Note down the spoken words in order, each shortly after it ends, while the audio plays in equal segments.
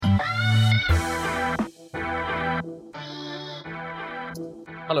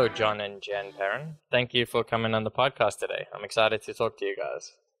Hello, John and Jen Perrin. Thank you for coming on the podcast today. I'm excited to talk to you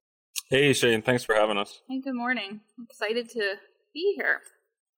guys. Hey, Shane. Thanks for having us. Hey, good morning. I'm excited to be here.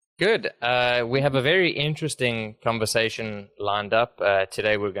 Good. We have a very interesting conversation lined up.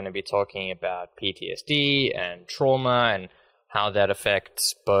 Today we're going to be talking about PTSD and trauma and how that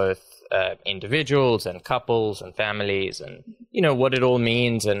affects both individuals and couples and families and, what it all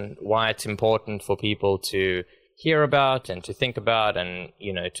means and why it's important for people to hear about and to think about and,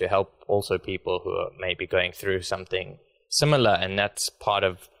 to help also people who are maybe going through something similar. And that's part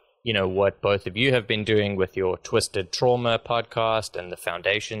of, what both of you have been doing with your Twisted Trauma podcast and the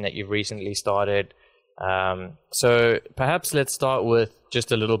foundation that you've recently started. So perhaps let's start with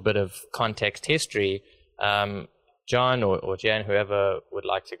just a little bit of context history. John or Jen, whoever would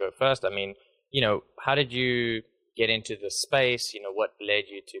like to go first. I mean, how did you get into the space? What led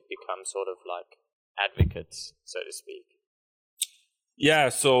you to become sort of like advocates, so to speak? Yeah,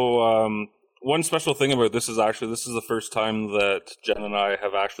 so one special thing about this is the first time that Jen and I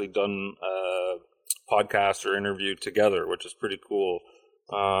have actually done a podcast or interview together, which is pretty cool.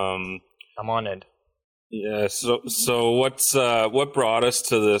 I'm honored. Yeah, so what brought us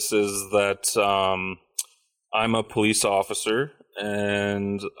to this is that I'm a police officer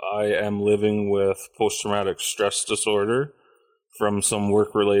and I am living with post-traumatic stress disorder from some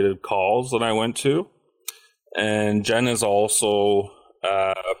work-related calls that I went to. And Jen is also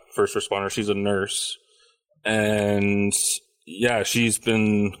a first responder. She's a nurse. And yeah, she's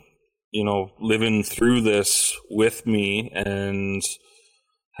been, living through this with me and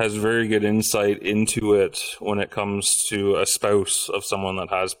has very good insight into it when it comes to a spouse of someone that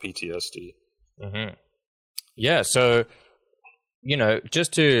has PTSD. Mm-hmm. Yeah, so,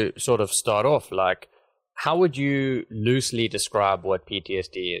 just to sort of start off, like, how would you loosely describe what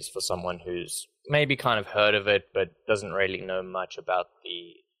PTSD is for someone who's maybe kind of heard of it, but doesn't really know much about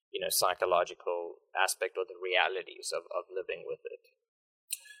the, psychological aspect or the realities of living with it?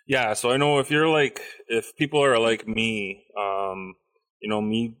 Yeah, so I know if people are like me,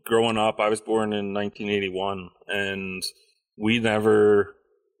 me growing up, I was born in 1981, and we never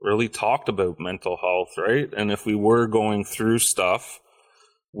really talked about mental health, right? And if we were going through stuff,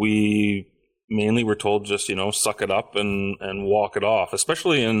 we mainly were told just, suck it up and walk it off,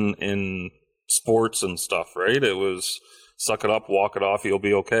 especially in sports and stuff, right? It was suck it up, walk it off, you'll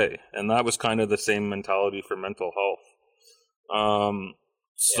be okay. And that was kind of the same mentality for mental health.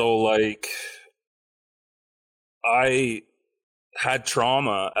 I had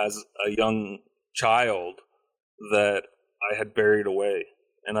trauma as a young child that I had buried away.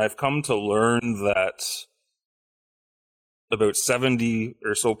 And I've come to learn that about 70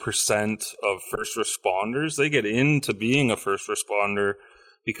 or so percent of first responders, they get into being a first responder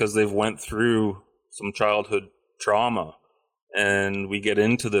because they've went through some childhood trauma. And we get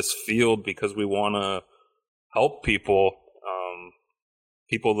into this field because we want to help people,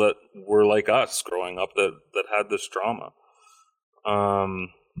 people that were like us growing up that had this trauma.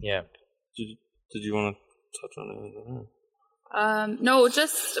 Yeah. Did you want to touch on anything? No,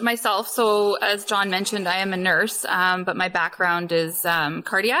 just myself. So as John mentioned, I am a nurse, but my background is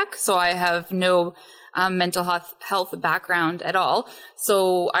cardiac. So I have no mental health background at all.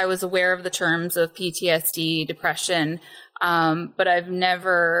 So I was aware of the terms of PTSD, depression, but I've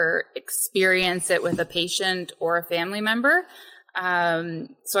never experienced it with a patient or a family member.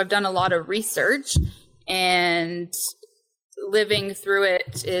 So I've done a lot of research, and living through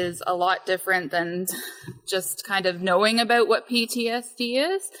it is a lot different than just kind of knowing about what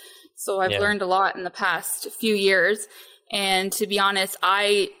PTSD is. So I've learned a lot in the past few years. And to be honest,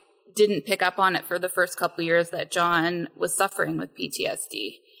 I didn't pick up on it for the first couple of years that John was suffering with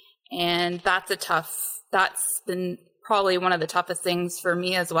PTSD. And that's been probably one of the toughest things for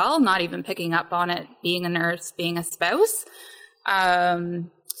me as well, not even picking up on it, being a nurse, being a spouse.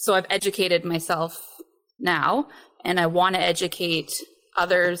 So I've educated myself now, and I want to educate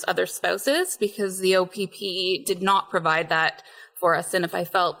other spouses, because the OPP did not provide that for us. And if I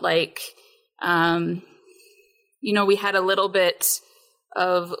felt like, we had a little bit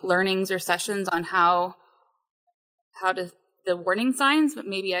of learnings or sessions on how to the warning signs, but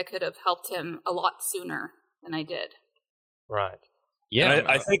maybe I could have helped him a lot sooner than I did. Right. Yeah. And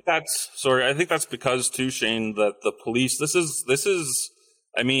I think that's because too, Shane, that the police, this is,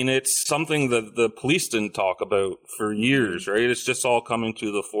 it's something that the police didn't talk about for years, right? It's just all coming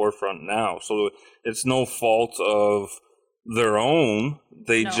to the forefront now. So it's no fault of their own.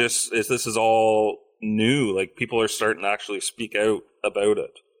 This is all new. Like, people are starting to actually speak out about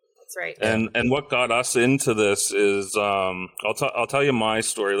it. That's right. And what got us into this is I'll tell you my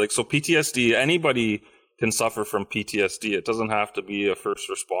story. Like, so PTSD, anybody can suffer from PTSD. It doesn't have to be a first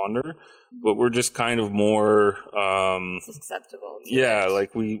responder, but we're just kind of more susceptible. Yeah,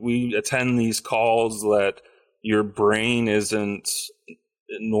 like we attend these calls that your brain isn't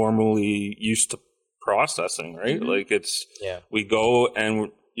normally used to processing, right? Like we go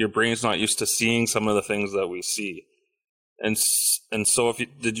and your brain's not used to seeing some of the things that we see. And so if you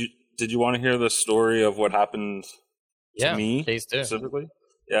did you want to hear the story of what happened to me please do. specifically?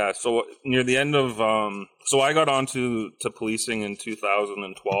 Yeah, so near the end of so I got onto policing in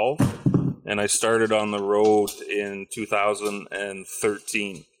 2012 and I started on the road in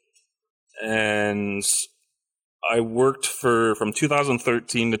 2013. And I worked from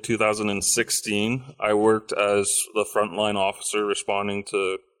 2013 to 2016. I worked as the frontline officer responding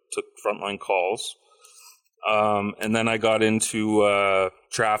to frontline calls. And then I got into a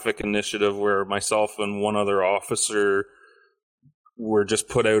traffic initiative where myself and one other officer were just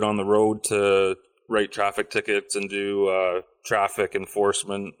put out on the road to write traffic tickets and do traffic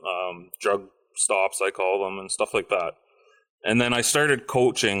enforcement, drug stops, I call them, and stuff like that. And then I started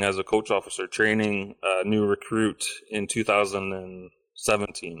coaching as a coach officer, training a new recruit in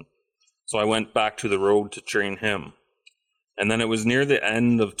 2017. So I went back to the road to train him. And then it was near the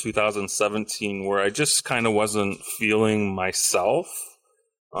end of 2017 where I just kind of wasn't feeling myself.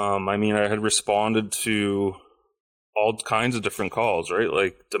 I mean, I had responded to all kinds of different calls, right?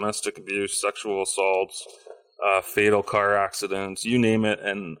 Like domestic abuse, sexual assaults, fatal car accidents, you name it,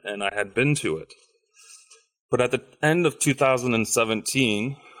 and I had been to it. But at the end of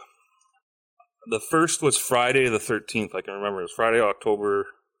 2017, the first was Friday the 13th. I can remember. It was Friday, October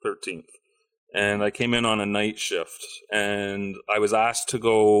 13th. And I came in on a night shift. And I was asked to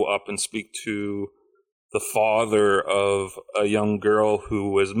go up and speak to the father of a young girl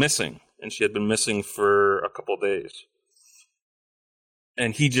who was missing. And she had been missing for a couple of days.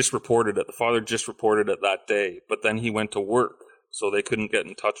 And he just reported it. The father just reported it that day. But then he went to work, so they couldn't get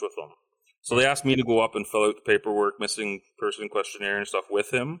in touch with him. So they asked me to go up and fill out the paperwork, missing person questionnaire and stuff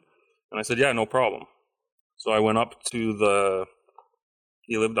with him. And I said, yeah, no problem. So I went up to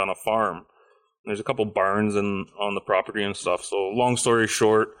he lived on a farm. There's a couple barns on the property and stuff. So long story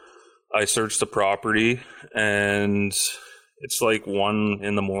short, I searched the property and it's like 1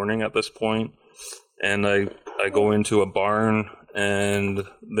 a.m. at this point. And I go into a barn and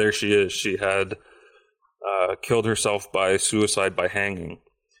there she is. She had killed herself by suicide by hanging.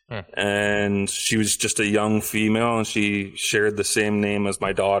 And she was just a young female, and she shared the same name as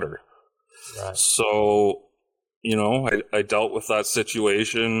my daughter. Right. So, I dealt with that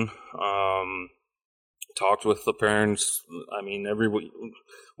situation, talked with the parents. I mean,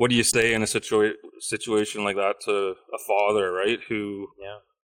 what do you say in a situation like that to a father, right, whose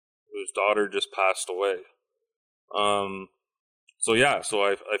daughter just passed away? So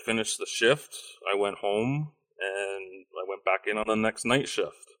I finished the shift. I went home, and I went back in on the next night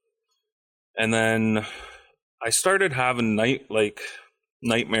shift. And then I started having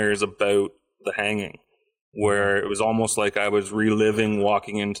nightmares about the hanging, where it was almost like I was reliving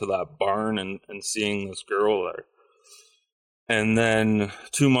walking into that barn and seeing this girl there. And then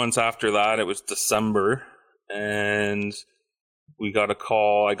 2 months after that, it was December, and I got a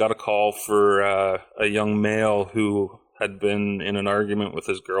call for a young male who had been in an argument with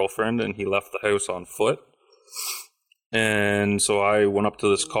his girlfriend, and he left the house on foot. And so I went up to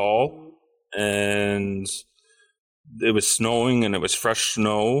this call, and it was snowing, and it was fresh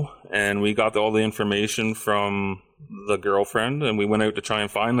snow, and we got all the information from the girlfriend, and we went out to try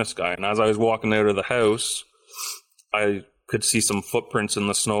and find this guy. And as I was walking out of the house, I could see some footprints in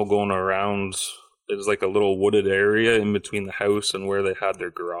the snow going around. It was like a little wooded area in between the house and where they had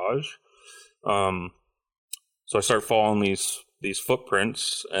their garage. So I start following these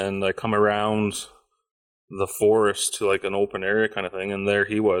footprints, and I come around the forest to like an open area kind of thing, and there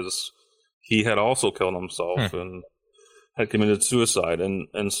he was. He had also killed himself and had committed suicide,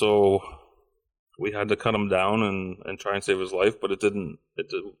 and so we had to cut him down and try and save his life, but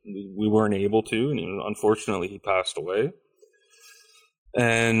we weren't able to, and unfortunately he passed away.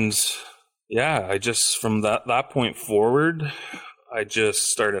 And I just, from that point forward, I just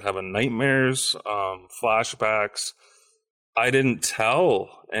started having nightmares, flashbacks. I didn't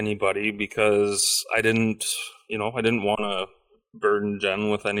tell anybody because I didn't want to burden Jen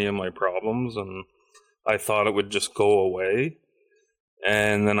with any of my problems, and I thought it would just go away.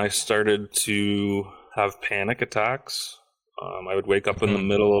 And then I started to have panic attacks. I would wake up in the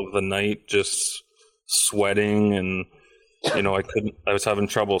middle of the night just sweating, and I was having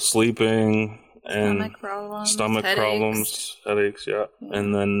trouble sleeping. and stomach problems, headaches, yeah.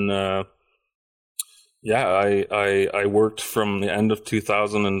 And then I worked from the end of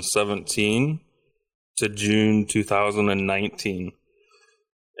 2017 to June 2019.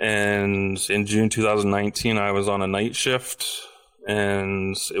 And in June 2019, I was on a night shift,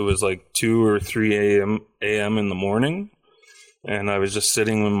 and it was like 2 or 3 a.m. in the morning. And I was just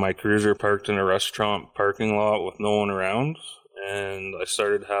sitting in my cruiser parked in a restaurant parking lot with no one around. And I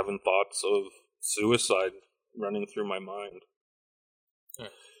started having thoughts of suicide running through my mind.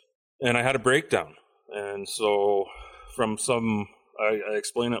 And I had a breakdown. And so from I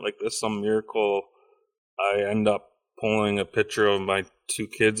explain it like this, some miracle, I end up pulling a picture of my 2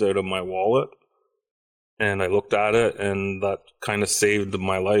 kids out of my wallet. And I looked at it, and that kind of saved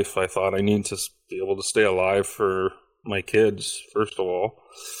my life. I thought I need to be able to stay alive for my kids, first of all.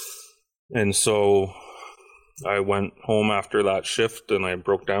 And so I went home after that shift, and I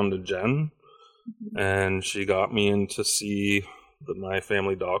broke down to Jen, and she got me in to see my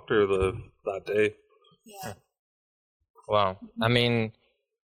family doctor that day. Yeah. Wow. I mean,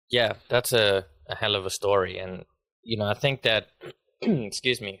 yeah, that's a hell of a story. And, I think that,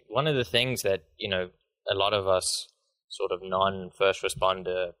 excuse me, one of the things that, a lot of us sort of non-first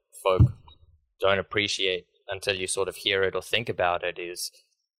responder folk don't appreciate until you sort of hear it or think about it is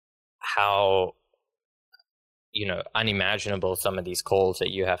how, unimaginable some of these calls that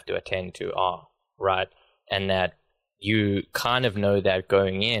you have to attend to are, right? And that you kind of know that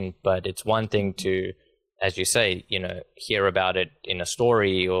going in, but it's one thing to, as you say, hear about it in a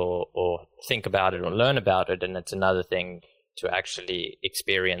story or think about it or learn about it, and it's another thing to actually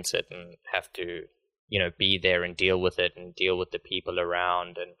experience it and have to, be there and deal with it and deal with the people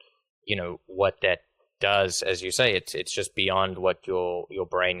around and, what that does, as you say, it's just beyond what your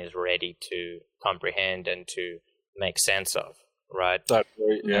brain is ready to comprehend and to make sense of, right? That's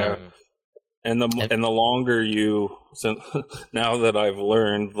right, yeah. And the longer you, now that I've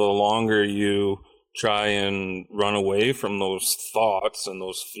learned, the longer you try and run away from those thoughts and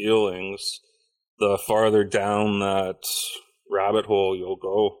those feelings, the farther down that rabbit hole you'll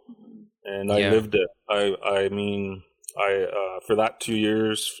go. And I lived it. I mean, for that 2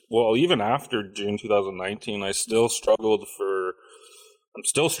 years, well, even after June 2019, I'm still struggling.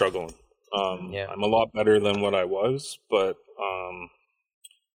 I'm a lot better than what I was, but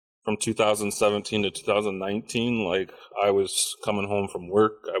from 2017 to 2019, like, I was coming home from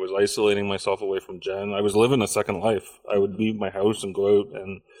work, I was isolating myself away from Jen. I was living a second life. I would leave my house and go out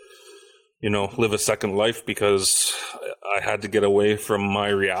and, live a second life because I had to get away from my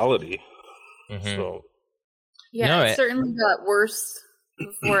reality. So, it certainly got worse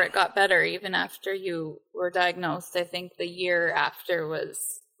before it got better. Even after you were diagnosed, I think the year after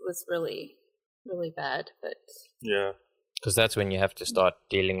was really, really bad. But yeah, because that's when you have to start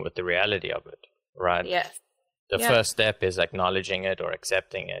dealing with the reality of it, right? Yes. The first step is acknowledging it or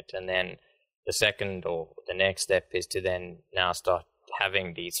accepting it, and then the second or the next step is to then now start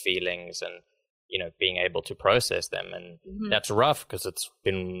having these feelings and being able to process them. And that's rough because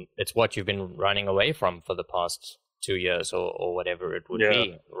it's what you've been running away from for the past 2 years or whatever it would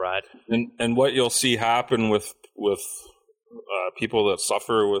be, right? And what you'll see happen with people that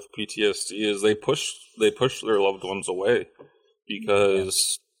suffer with PTSD is they push their loved ones away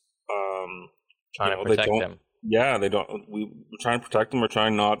because trying to protect them. Yeah, they don't. We're trying to protect them. We're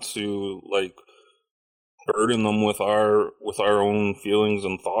trying not to burden them with our own feelings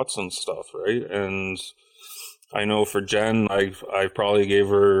and thoughts and stuff, right? And I know for Jen, I probably gave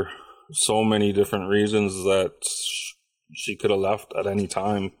her so many different reasons that she could have left at any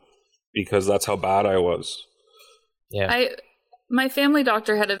time because that's how bad I was. Yeah. My family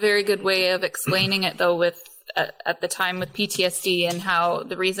doctor had a very good way of explaining it, though, with at the time with PTSD and how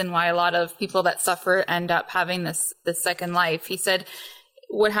the reason why a lot of people that suffer end up having this second life. He said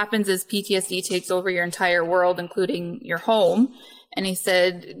what happens is PTSD takes over your entire world, including your home. And he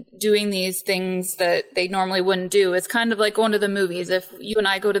said doing these things that they normally wouldn't do is kind of like going to the movies. If you and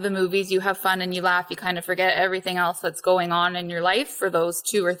I go to the movies, you have fun and you laugh, you kind of forget everything else that's going on in your life for those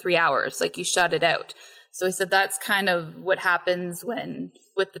 2 or 3 hours, like you shut it out. So he said that's kind of what happens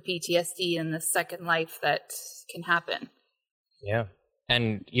with the PTSD and the second life that can happen. Yeah.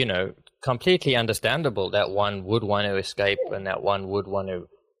 And, completely understandable that one would want to escape and that one would want to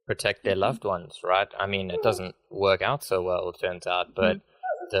protect their loved ones, right? I mean, it doesn't work out so well, it turns out, but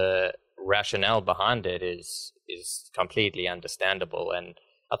the rationale behind it is completely understandable. And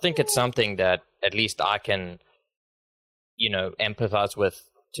I think it's something that at least I can, empathize with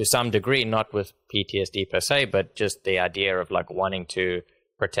to some degree, not with PTSD per se, but just the idea of wanting to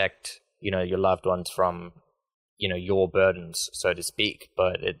protect, your loved ones from, your burdens, so to speak.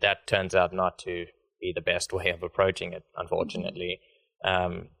 But that turns out not to be the best way of approaching it, unfortunately.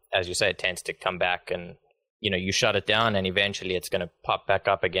 As you say, it tends to come back, and you shut it down, and eventually it's going to pop back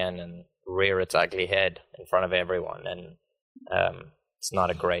up again and rear its ugly head in front of everyone, and it's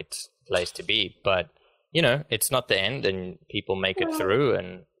not a great place to be. But it's not the end, and people make it through,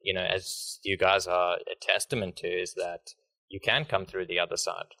 and as you guys are a testament to, is that you can come through the other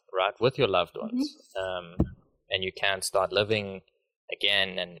side, right, with your loved ones, and you can start living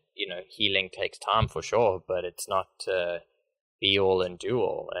again. And healing takes time for sure, but it's not be all and do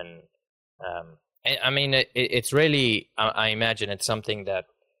all. And I mean, it's really, I imagine it's something that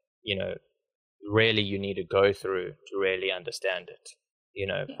really you need to go through to really understand it,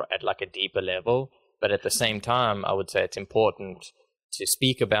 at like a deeper level. But at the same time, I would say it's important to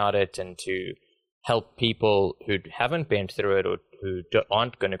speak about it and to help people who haven't been through it, or who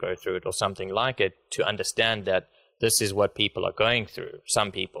aren't going to go through it or something like it, to understand that this is what people are going through,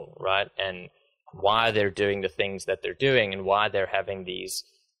 some people, right? And why they're doing the things that they're doing, and why they're having these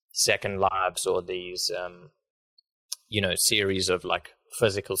second lives, or these, series of like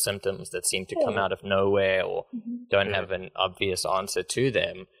physical symptoms that seem to come out of nowhere, or don't have an obvious answer to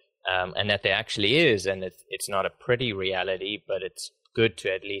them. And that there actually is, and it's not a pretty reality, but it's good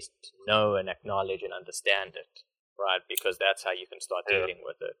to at least know and acknowledge and understand it, right? Because that's how you can start dealing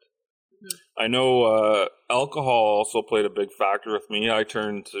with it. I know alcohol also played a big factor with me. I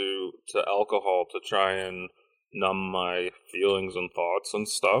turned to alcohol to try and numb my feelings and thoughts and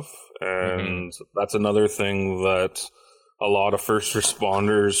stuff. And that's another thing that a lot of first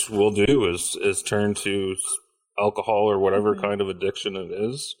responders will do is turn to alcohol or whatever kind of addiction it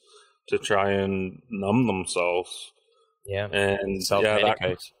is to try and numb themselves. Yeah. And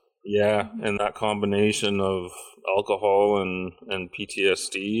self-medicate. And that combination of alcohol and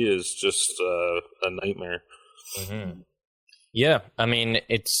PTSD is just a nightmare. Yeah, I mean,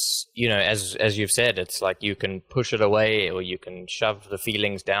 it's, as you've said, it's like you can push it away, or you can shove the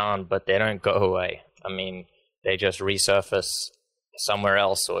feelings down, but they don't go away. I mean, they just resurface somewhere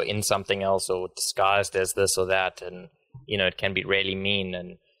else, or in something else, or disguised as this or that, and it can be really mean.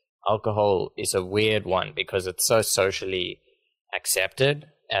 And alcohol is a weird one because it's so socially accepted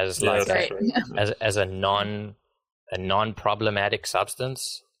as as a non-problematic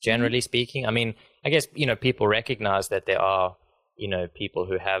substance, generally speaking. I mean, I guess people recognize that there are people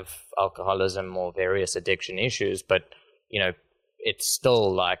who have alcoholism or various addiction issues, but it's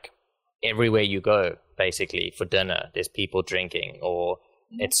still like everywhere you go, basically, for dinner there's people drinking, or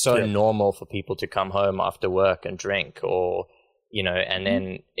it's so normal for people to come home after work and drink, or and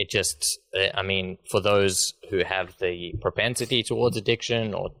then it just, I mean, for those who have the propensity towards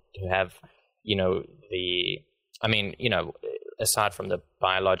addiction, or who have, aside from the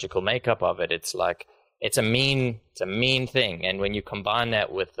biological makeup of it, it's like, it's a mean thing. And when you combine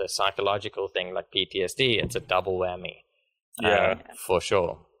that with the psychological thing like PTSD, it's a double whammy. For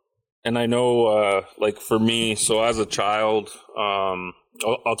sure. And I know, like for me, so as a child,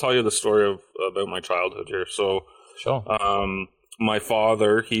 I'll tell you the story about my childhood here. So, sure. My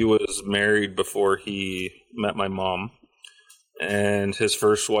father, he was married before he met my mom, and his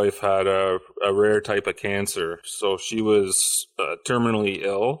first wife had a rare type of cancer. So she was terminally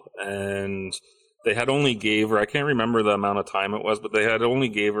ill, and they had only gave her, I can't remember the amount of time it was, but they had only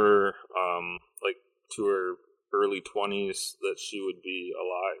gave her like to her early 20s that she would be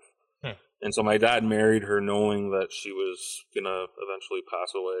alive. And so my dad married her knowing that she was going to eventually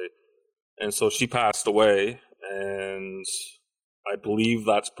pass away. And so she passed away, and I believe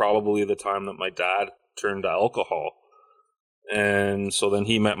that's probably the time that my dad turned to alcohol. And so then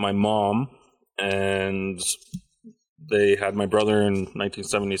he met my mom, and they had my brother in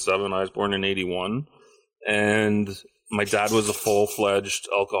 1977. I was born in 81. And my dad was a full-fledged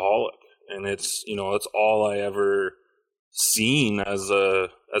alcoholic. And it's all I ever seen as a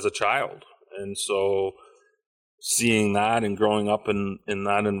child. And so seeing that and growing up in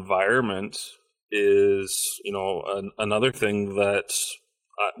that environment is, another thing that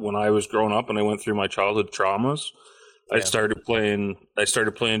when I was growing up and I went through my childhood traumas, I started playing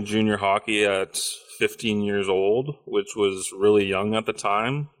junior hockey at 15 years old, which was really young at the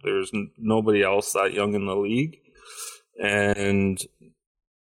time. There's nobody else that young in the league. And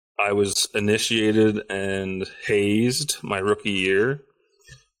I was initiated and hazed my rookie year.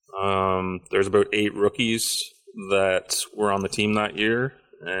 There's about 8 rookies that were on the team that year,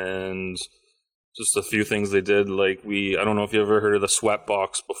 and just a few things they did. Like I don't know if you ever heard of the sweat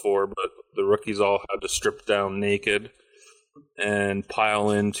box before, but the rookies all had to strip down naked and pile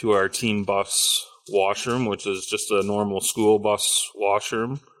into our team bus washroom, which is just a normal school bus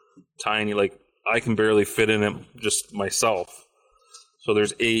washroom. Tiny, like I can barely fit in it just myself. So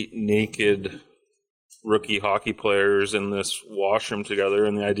there's 8 naked rookie hockey players in this washroom together,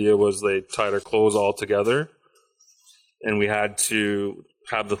 and the idea was they tied our clothes all together, and we had to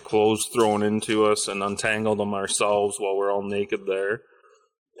have the clothes thrown into us and untangle them ourselves while we're all naked there.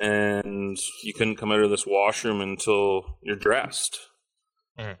 And you couldn't come out of this washroom until you're dressed.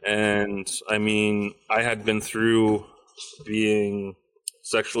 And I mean, I had been through being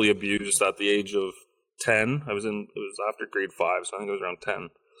sexually abused at the age of 10. It was after grade 5, so I think it was around 10.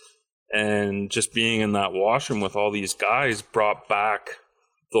 And just being in that washroom with all these guys brought back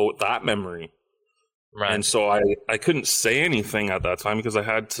that memory. Right. And so I couldn't say anything at that time because I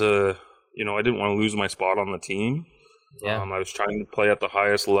had to, I didn't want to lose my spot on the team. Yeah. I was trying to play at the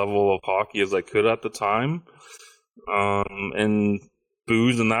highest level of hockey as I could at the time. And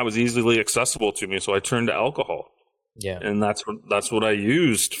booze and that was easily accessible to me, so I turned to alcohol. Yeah. And that's what I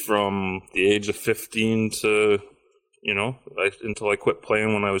used from the age of 15 to, until I quit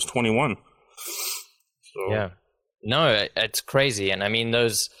playing when I was 21. So. Yeah. No, it's crazy. And I mean,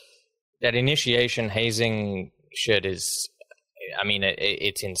 that initiation hazing shit is, I mean,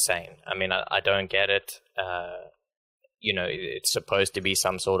 it's insane. I mean, I don't get it. It's supposed to be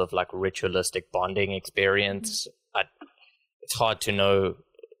some sort of like ritualistic bonding experience. It's hard to know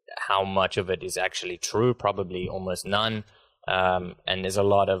how much of it is actually true, probably almost none. And there's a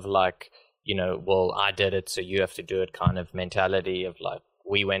lot of like, well, I did it, so you have to do it kind of mentality of like,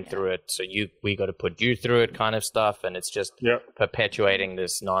 we went through it, so we got to put you through it kind of stuff. And it's just perpetuating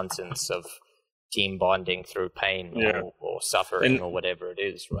this nonsense of team bonding through pain or suffering or whatever it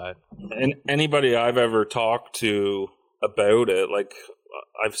is, right? And anybody I've ever talked to about it, like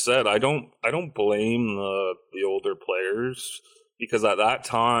I've said, I don't blame the older players, because at that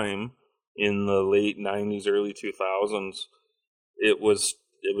time in the late 90s, early 2000s, it was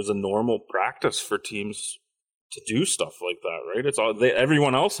a normal practice for teams to do stuff like that, right? It's all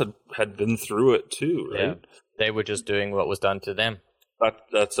everyone else had been through it too, right? Yeah. They were just doing what was done to them.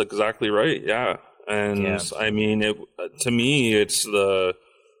 That's exactly right. Yeah. And I mean, to me, it's the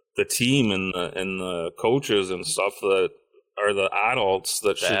team and the coaches and stuff that are the adults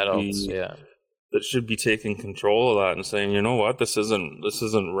that should be taking control of that and saying, you know what, this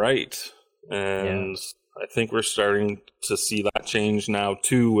isn't right. And I think we're starting to see that change now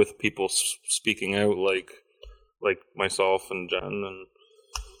too, with people speaking out like myself and Jen. And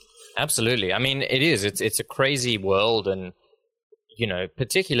absolutely. I mean, it is. It's a crazy world, and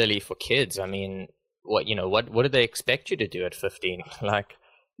particularly for kids. I mean, what do they expect you to do at 15? Like,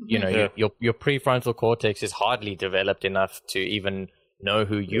 your prefrontal cortex is hardly developed enough to even know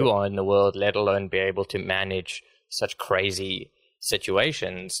who you are in the world, let alone be able to manage such crazy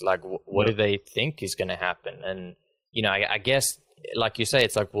situations. Like, what do they think is going to happen? And I guess, like you say,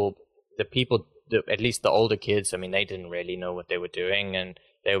 it's like, well, the people, at least the older kids, I mean, they didn't really know what they were doing, and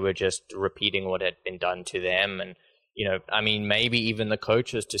they were just repeating what had been done to them. And I mean, maybe even the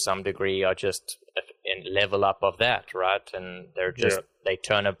coaches to some degree are just in level up of that, right? And they're just they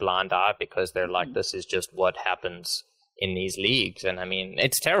turn a blind eye because they're like, this is just what happens in these leagues. And I mean,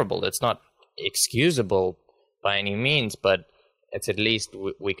 it's terrible. It's not excusable by any means, but it's at least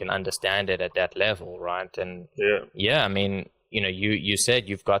we can understand it at that level, right? And I mean, you said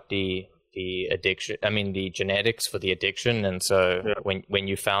you've got the addiction, I mean, the genetics for the addiction. And so when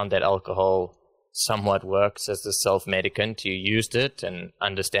you found that alcohol somewhat works as a self-medicant, you used it, and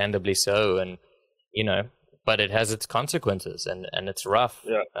understandably so. And, but it has its consequences, and it's rough.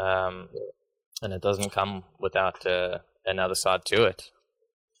 And it doesn't come without another side to it.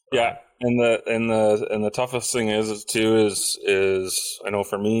 Yeah. And the toughest thing is I know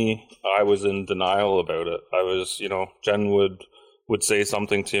for me, I was in denial about it. I was, Jen would say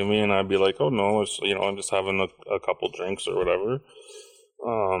something to me, and I'd be like, oh no, I'm just having a couple drinks or whatever.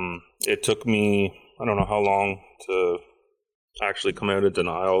 It took me, I don't know how long to actually come out of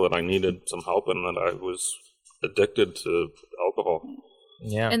denial that I needed some help and that I was addicted to alcohol.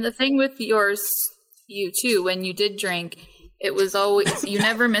 Yeah. And the thing with you too, when you did drink, it was always, you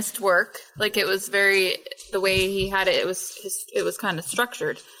never missed work. Like, it was the way he had it, it was kind of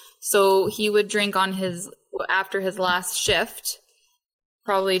structured. So he would drink after his last shift,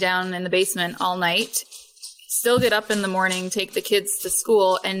 probably down in the basement all night, still get up in the morning, take the kids to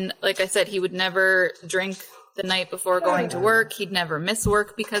school. And like I said, he would never drink the night before going to work. He'd never miss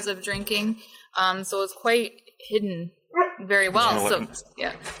work because of drinking. So it was quite hidden very well.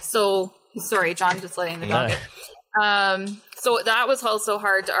 So sorry, John, just letting the dog out. So that was also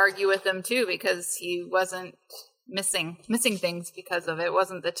hard to argue with him too, because he wasn't missing things because of it. It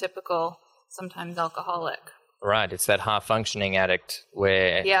wasn't the typical, sometimes alcoholic. Right. It's that high functioning addict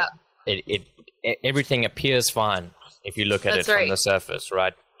where everything appears fine if you look at That's it from right. the surface,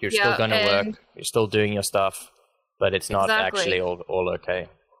 right? You're Yeah, still going to and- work, you're still doing your stuff, but it's not Exactly. actually all okay.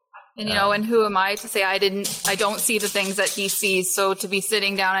 And and who am I to say I don't see the things that he sees? So to be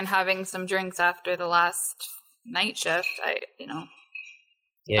sitting down and having some drinks after the last night shift,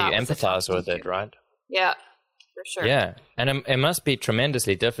 Yeah, that you was a empathize tough with one it, too. right? Yeah, for sure. Yeah, and it must be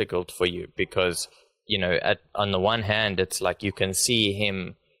tremendously difficult for you because, on the one hand, it's like you can see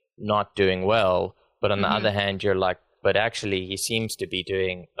him not doing well, but on the other hand, you're like, but actually he seems to be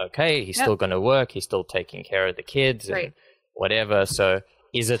doing okay. He's still going to work. He's still taking care of the kids and whatever. So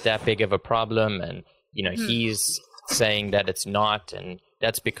is it that big of a problem? And, he's saying that it's not. And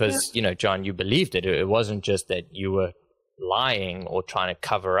that's because, John, you believed it. It wasn't just that you were lying or trying to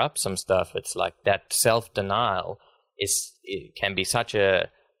cover up some stuff. It's like that self-denial it can be such a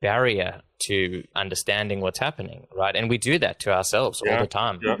barrier to understanding what's happening, right? And we do that to ourselves all the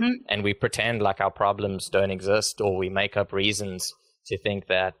time. Yeah. And we pretend like our problems don't exist, or we make up reasons to think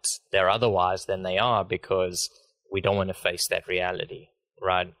that they're otherwise than they are because we don't want to face that reality,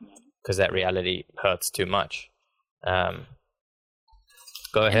 right? Because that reality hurts too much. Go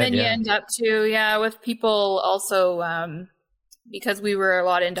ahead. And then you end up too, with people also, because we were a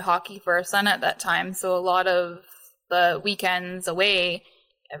lot into hockey for our son at that time. So a lot of the weekends away,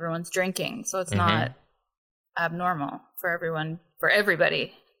 everyone's drinking. So it's not abnormal for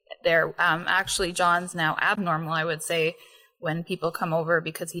everybody there. Actually, John's now abnormal, I would say, when people come over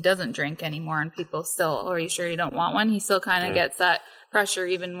because he doesn't drink anymore and people still, are you sure you don't want one? He still kind of gets that pressure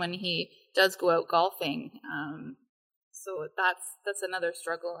even when he does go out golfing. So that's another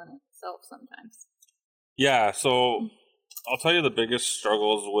struggle in itself sometimes. Yeah, so I'll tell you the biggest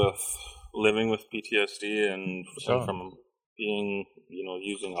struggles with living with PTSD and from being,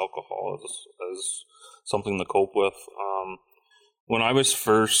 using alcohol as something to cope with. When I was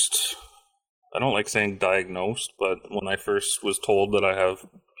first, I don't like saying diagnosed, but when I first was told that I have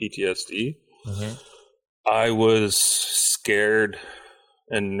PTSD, I was scared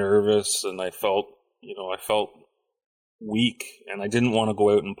and nervous, and I felt weak, and I didn't want to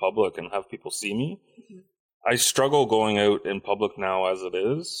go out in public and have people see me. I struggle going out in public now as it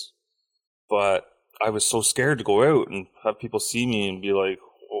is, but I was so scared to go out and have people see me and be like,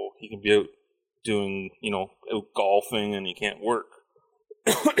 oh, he can be out doing, out golfing and he can't work.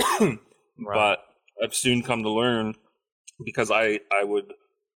 But I've soon come to learn, because I would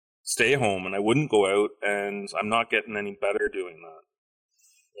stay home and I wouldn't go out, and I'm not getting any better doing that.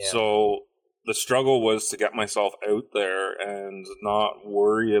 Yeah. So the struggle was to get myself out there and not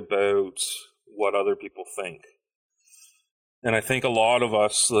worry about what other people think. And I think a lot of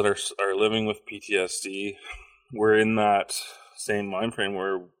us that are living with PTSD, we're in that same mind frame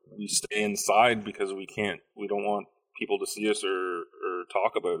where we stay inside because we don't want people to see us or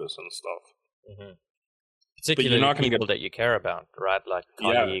talk about us and stuff. Particularly you're not people that you care about, right? Like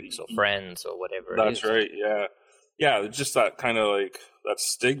colleagues or friends or whatever. That's right. Yeah. Yeah. Just that kind of like that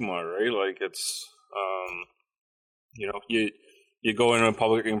stigma, right? Like it's, you go in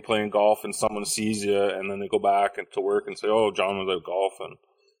public and playing golf and someone sees you and then they go back to work and say, oh, John was out golfing,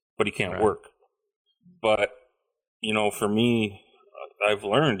 but he can't work. But, for me, I've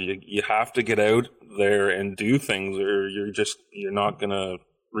learned you have to get out there and do things or you're not going to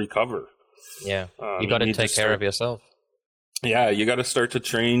recover. Yeah. You got to take care of yourself. Yeah. You got to start to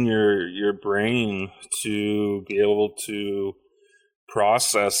train your brain to be able to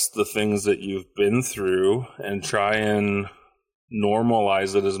process the things that you've been through and try and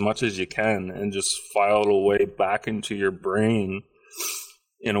normalize it as much as you can and just file it away back into your brain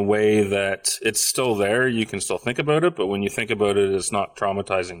in a way that it's still there. You can still think about it, but when you think about it, it's not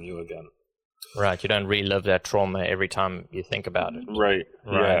traumatizing you again. Right. You don't relive that trauma every time you think about it. Right.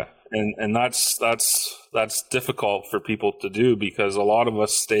 Yeah. And that's difficult for people to do because a lot of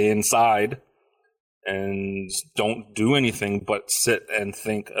us stay inside and don't do anything but sit and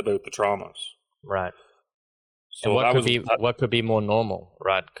think about the traumas. Right. So and what could be more normal,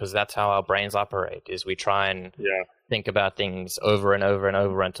 right? Because that's how our brains operate, is we try and think about things over and over and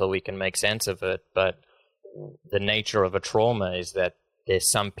over until we can make sense of it. But the nature of a trauma is that there's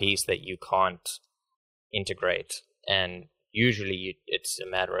some piece that you can't integrate. And usually it's a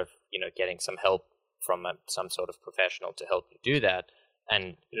matter of, getting some help from some sort of professional to help you do that.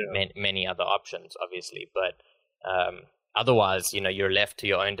 And many other options, obviously. But otherwise, you're left to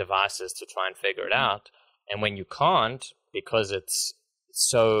your own devices to try and figure it out. And when you can't, because it's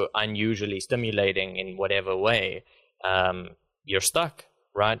so unusually stimulating in whatever way, you're stuck,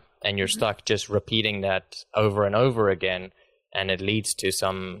 right? And you're stuck just repeating that over and over again. And it leads to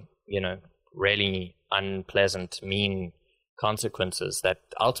some, really unpleasant, mean consequences that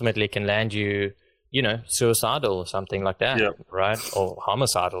ultimately can land you, suicidal or something like that, right? Or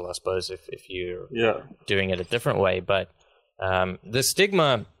homicidal, I suppose, if you're doing it a different way. But the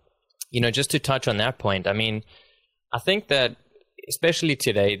stigma, just to touch on that point, I mean, I think that especially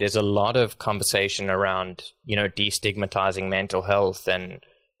today, there's a lot of conversation around, destigmatizing mental health and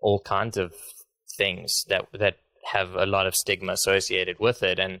all kinds of things that have a lot of stigma associated with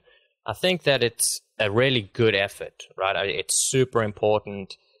it. And I think that it's a really good effort, right? It's super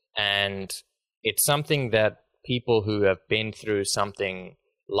important, and it's something that people who have been through something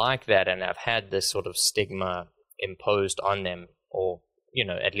like that and have had this sort of stigma imposed on them, or,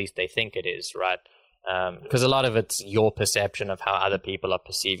 at least they think it is, right? Because a lot of it's your perception of how other people are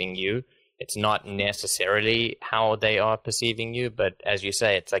perceiving you. It's not necessarily how they are perceiving you, but as you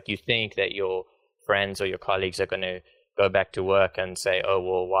say, it's like you think that your friends or your colleagues are going to go back to work and say, oh,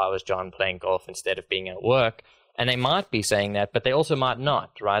 well, why was John playing golf instead of being at work? And they might be saying that, but they also might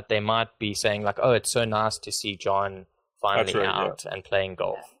not, right? They might be saying like, oh, it's so nice to see John finally out and playing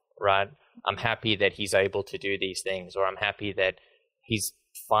golf, right? I'm happy that he's able to do these things, or I'm happy that he's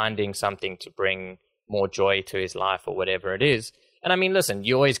finding something to bring more joy to his life, or whatever it is. And I mean, listen,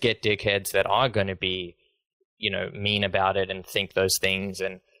 you always get dickheads that are going to be, mean about it and think those things.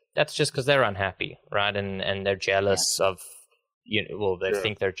 And that's just because they're unhappy, right? And they're jealous of, they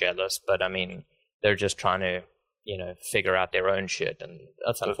think they're jealous, but I mean, they're just trying to, figure out their own shit. And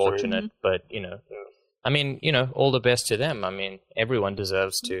that's unfortunate, but, I mean, all the best to them. I mean, everyone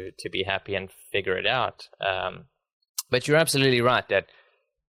deserves to be happy and figure it out. But you're absolutely right that,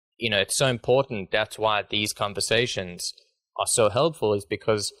 it's so important. That's why these conversations are so helpful, is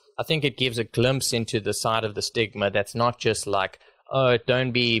because I think it gives a glimpse into the side of the stigma that's not just like, oh,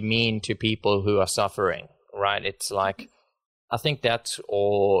 don't be mean to people who are suffering, right? It's like, I think that's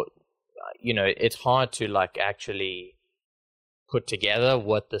all, it's hard to like actually put together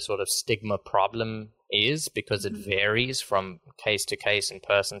what the sort of stigma problem is, because it varies from case to case and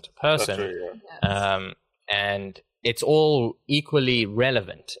person to person. That's true, and it's all equally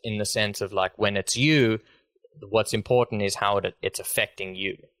relevant in the sense of like, when it's you, what's important is how it's affecting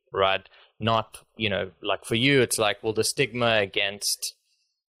you, right? Not, like for you, it's like, well, the stigma against,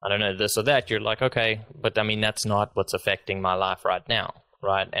 I don't know, this or that, you're like, okay, but I mean, that's not what's affecting my life right now,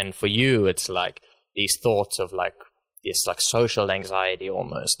 right? And for you, it's like these thoughts of like, this like social anxiety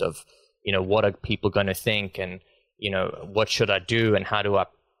almost of, what are people going to think, and, what should I do, and how do I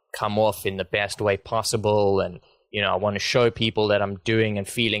come off in the best way possible, and, I want to show people that I'm doing and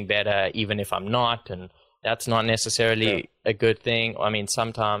feeling better, even if I'm not, and that's not necessarily a good thing. I mean,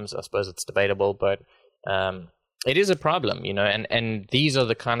 sometimes I suppose it's debatable, but it is a problem, and these are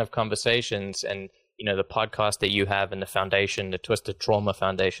the kind of conversations, and, the podcast that you have and the foundation, the Twisted Trauma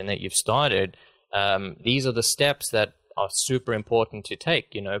Foundation that you've started, these are the steps that are super important to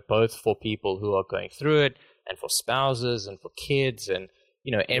take, both for people who are going through it, and for spouses, and for kids, and,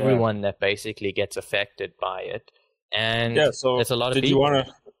 everyone that basically gets affected by it. And so there's a lot of people.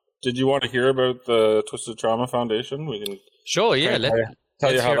 Did you want to hear about the Twisted Trauma Foundation? We can sure, yeah. Let's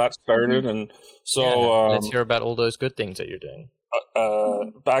tell you how that started, and so let's hear about all those good things that you're doing.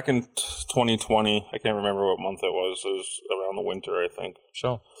 Back in 2020, I can't remember what month it was. It was around the winter, I think.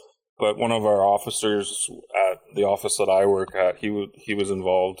 Sure. But one of our officers at the office that I work at, he was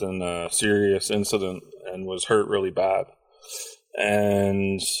involved in a serious incident and was hurt really bad,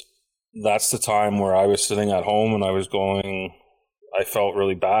 and that's the time where I was sitting at home and I felt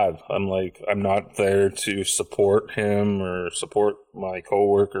really bad. I'm like, I'm not there to support him or support my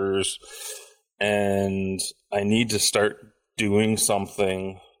coworkers, and I need to start doing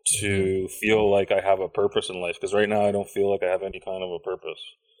something to feel like I have a purpose in life, because right now I don't feel like I have any kind of a purpose.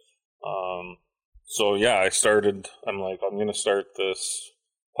 So yeah, I'm like, I'm going to start this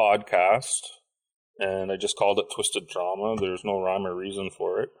podcast, and I just called it Twisted Trauma. There's no rhyme or reason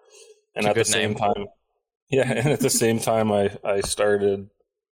for it. And at the same time, I started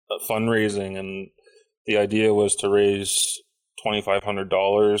fundraising, and the idea was to raise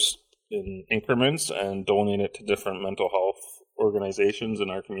 $2,500 in increments and donate it to different mental health organizations in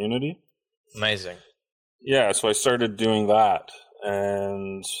our community. Amazing. Yeah, so I started doing that,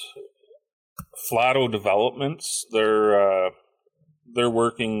 and Flato Developments, they're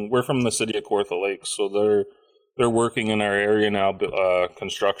working. We're from the city of Kawartha Lakes, so they're working in our area now,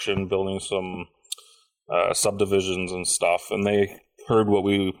 construction, building some subdivisions and stuff, and they heard what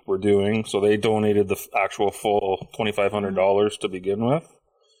we were doing, so they donated the actual full $2,500 to begin with,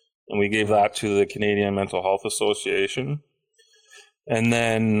 and we gave that to the Canadian Mental Health Association. And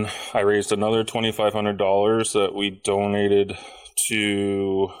then I raised another $2,500 that we donated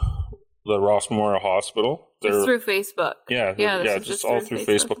to the Ross Memorial Hospital. It's through Facebook. Just all through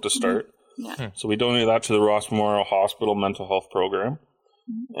Facebook to start. Yeah. So we donated that to the Ross Memorial Hospital mental health program.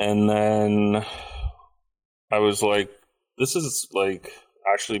 And then I was like, this is like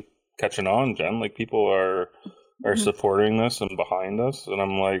actually catching on, Jen. Like people are supporting this and behind us. And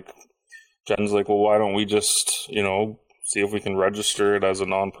I'm like, Jen's like, well, why don't we just, see if we can register it as a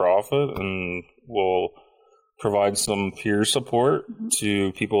nonprofit, and we'll provide some peer support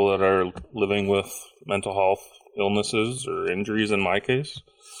to people that are living with mental health illnesses or injuries in my case.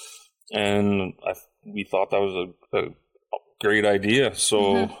 And we thought that was a great idea.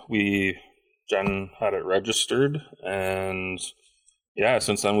 So Jen had it registered, and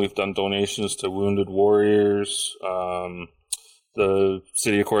since then we've done donations to Wounded Warriors, the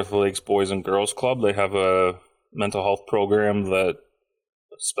City of Kawartha Lakes Boys and Girls Club. They have a mental health program that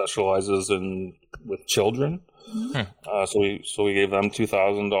specializes with children. So we gave them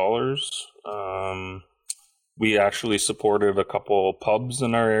 $2,000. We actually supported a couple pubs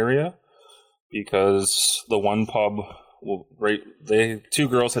in our area, because the one pub, two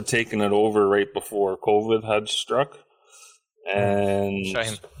girls had taken it over right before COVID had struck, and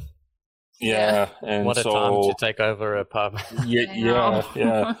shame. And what a time to take over a pub.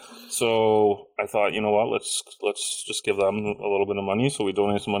 Yeah. So I thought, you know what, let's just give them a little bit of money. So we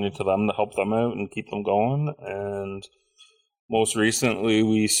donated some money to them to help them out and keep them going. And most recently,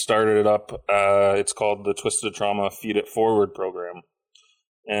 we started up. It's called the Twisted Trauma Feed It Forward program.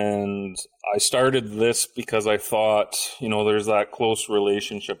 And I started this because I thought, there's that close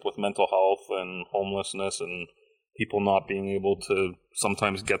relationship with mental health and homelessness, and people not being able to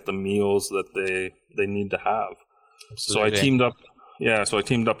sometimes get the meals that they need to have. Absolutely. So I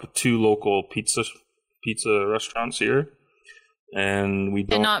teamed up with two local pizza restaurants here, and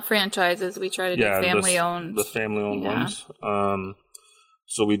and not franchises. We try to do family owned. The family owned ones.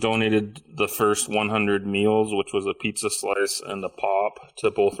 So we donated the first 100 meals, which was a pizza slice and a pop, to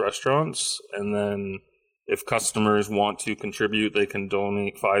both restaurants. And then if customers want to contribute, they can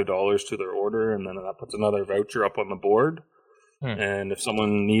donate $5 to their order, and then that puts another voucher up on the board. And if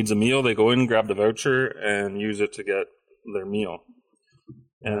someone needs a meal, they go in, grab the voucher, and use it to get their meal.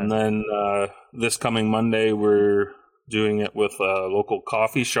 And then this coming Monday, we're doing it with a local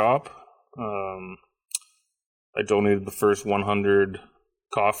coffee shop. I donated the first 100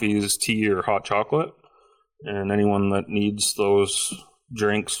 coffees, tea, or hot chocolate. And anyone that needs those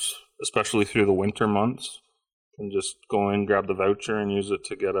drinks, especially through the winter months, can just go in, grab the voucher, and use it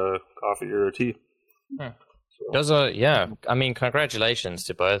to get a coffee or a tea. So. Those are, congratulations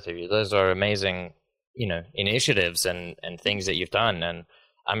to both of you. Those are amazing, initiatives and things that you've done. And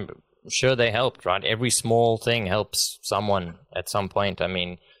I'm sure they helped, right? Every small thing helps someone at some point. I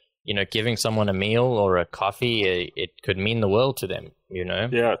mean, giving someone a meal or a coffee, it could mean the world to them,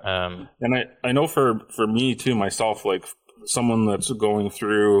 Yeah. And I know for me too, myself, like someone that's going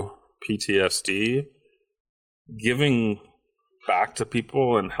through PTSD, giving back to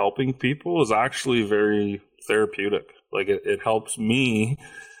people and helping people is actually very therapeutic. Like it helps me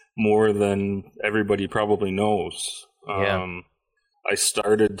more than everybody probably knows. I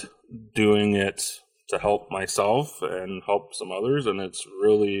started doing it to help myself and help some others, and it's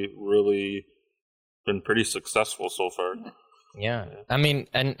really, really been pretty successful so far. Yeah. I mean,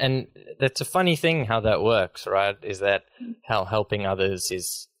 and that's a funny thing how that works, right? Is that how helping others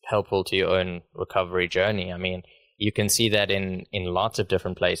is helpful to your own recovery journey. I mean, you can see that in lots of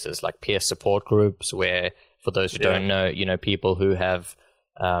different places, like peer support groups, where, for those who don't know, people who have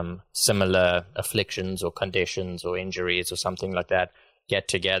similar afflictions or conditions or injuries or something like that get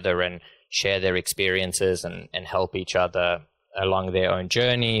together and share their experiences and help each other along their own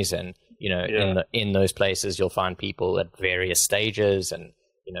journeys. And in those places you'll find people at various stages, and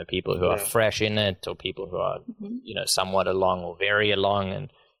people who are fresh in it, or people who are somewhat along or very along,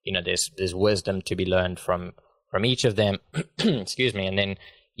 and there's wisdom to be learned from each of them. Excuse me. And then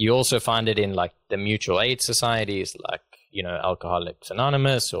you also find it in like the mutual aid societies, like Alcoholics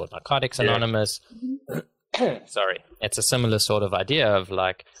Anonymous or Narcotics Anonymous. Sorry, it's a similar sort of idea of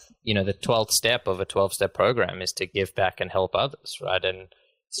like, the 12th step of a 12-step program is to give back and help others, right? And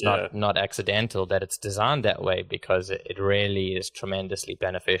it's not accidental that it's designed that way, because it really is tremendously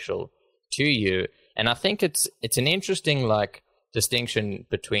beneficial to you. And I think it's an interesting like distinction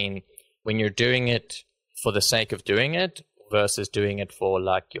between when you're doing it for the sake of doing it versus doing it for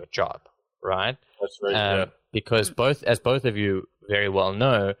like your job, right? That's right. Because both of you very well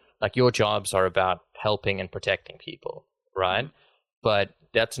know, like your jobs are about helping and protecting people, right? But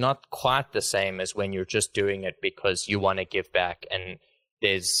that's not quite the same as when you're just doing it because you want to give back, and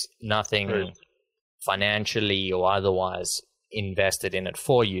there's nothing financially or otherwise invested in it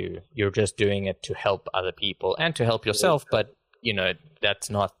for you. You're just doing it to help other people and to help yourself, but that's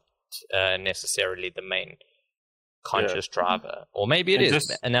not necessarily the main conscious driver. Or maybe it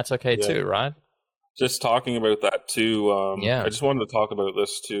is, and that's okay too, right? Just talking about that too, Yeah. I just wanted to talk about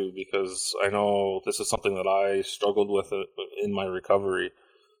this too, because I know this is something that I struggled with in my recovery.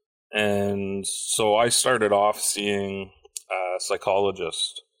 And so I started off seeing a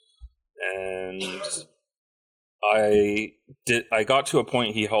psychologist, and I got to a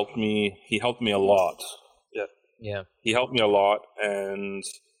point he helped me a lot. Yeah. He helped me a lot, and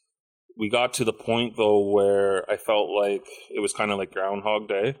we got to the point though where I felt like it was kind of like Groundhog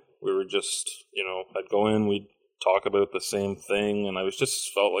Day. We were just, I'd go in, we'd talk about the same thing, and I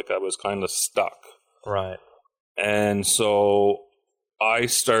felt like I was kind of stuck. Right. And so I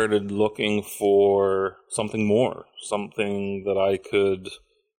started looking for something more, something that I could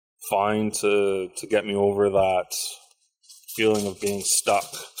find to get me over that feeling of being stuck.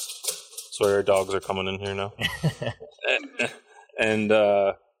 Sorry, our dogs are coming in here now.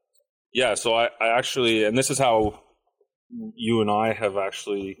 So I actually, and this is how you and I have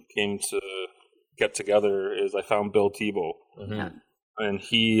actually came to get together, is I found Bill Tebow. Mm-hmm. And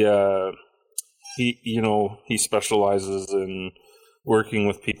he specializes in working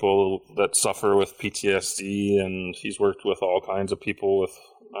with people that suffer with PTSD, and he's worked with all kinds of people with,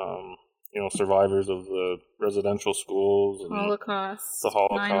 survivors of the residential schools and Holocaust, the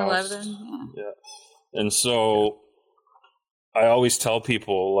Holocaust, 9/11. Yeah. And so I always tell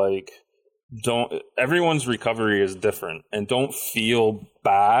people, like, everyone's recovery is different, and don't feel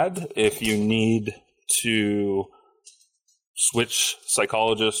bad if you need to switch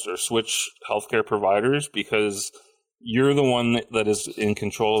psychologists or switch healthcare providers, because you're the one that is in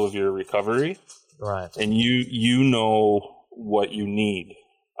control of your recovery. Right. And you know what you need.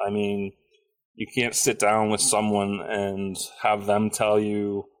 I mean, you can't sit down with someone and have them tell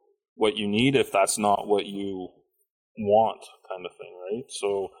you what you need if that's not what you want, kind of thing, right?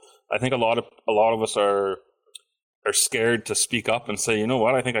 So I think a lot of us are scared to speak up and say, you know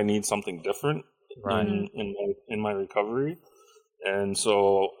what, I think I need something different in my recovery. And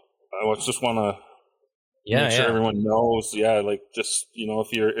so I just want to make sure everyone knows,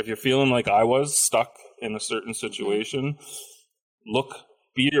 if you're feeling like I was stuck in a certain situation,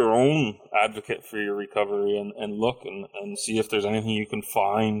 be your own advocate for your recovery and look and see if there's anything you can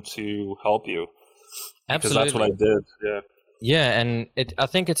find to help you. Absolutely. Because that's what I did. Yeah. Yeah, and I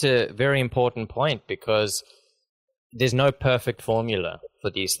think it's a very important point, because there's no perfect formula for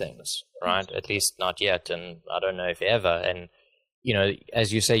these things, right? At least not yet, and I don't know if ever. And,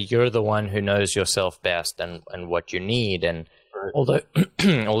 as you say, you're the one who knows yourself best and what you need. And although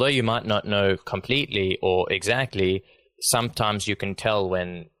you might not know completely or exactly, sometimes you can tell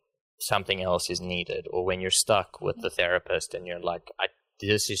when something else is needed, or when you're stuck with the therapist and you're like,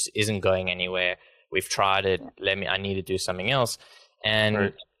 this just isn't going anywhere. We've tried it. I need to do something else.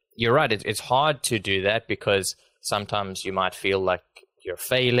 And you're right. It's hard to do that, because sometimes you might feel like you're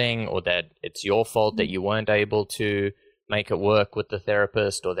failing, or that it's your fault that you weren't able to make it work with the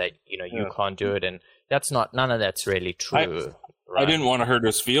therapist, or that, you can't do it. And none of that's really true. I didn't want to hurt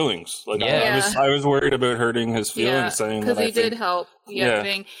his feelings. I was worried about hurting his feelings, saying that because he did help.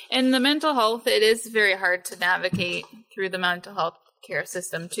 And the mental health, it is very hard to navigate through the mental health care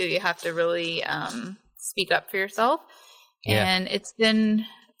system too. You have to really speak up for yourself. And it's been,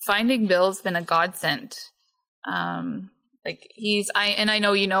 finding Bill's been a godsend. I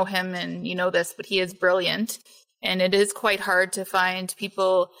know you know him and you know this, but he is brilliant, and it is quite hard to find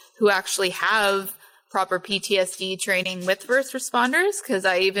people who actually have proper PTSD training with first responders, because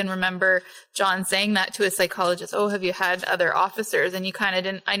I even remember John saying that to a psychologist, have you had other officers? And you kind of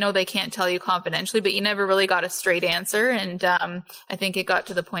didn't, I know they can't tell you confidentially, but you never really got a straight answer. And I think it got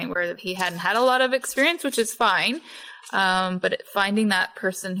to the point where he hadn't had a lot of experience, which is fine. But finding that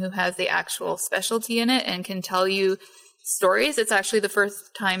person who has the actual specialty in it and can tell you stories, it's actually the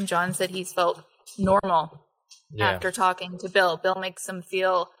first time John said he's felt normal after talking to Bill. Bill makes him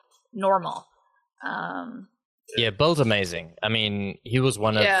feel normal. Bill's amazing. I mean, he was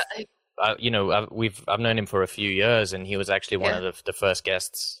one of, I've known him for a few years, and he was actually one of the first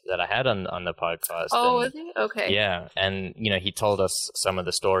guests that I had on the podcast. Oh, was he? Okay. Yeah. And, he told us some of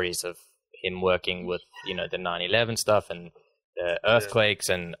the stories of him working with, the 9/11 stuff and the earthquakes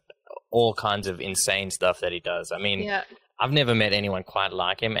and all kinds of insane stuff that he does. I mean, I've never met anyone quite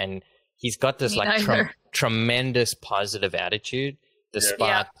like him, and he's got this tremendous positive attitude,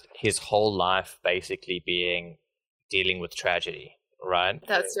 despite his whole life basically dealing with tragedy, right?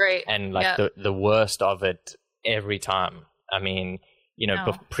 That's right. And the worst of it every time. I mean,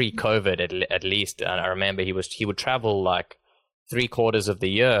 pre-COVID at least, I remember he would travel like 3/4 of the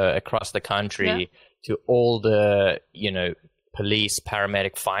year across the country to all the, police,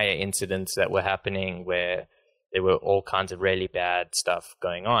 paramedic, fire incidents that were happening where there were all kinds of really bad stuff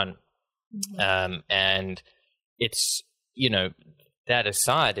going on. And it's, that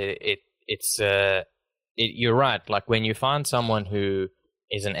aside, you're right. Like when you find someone who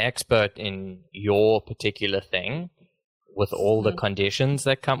is an expert in your particular thing with all the conditions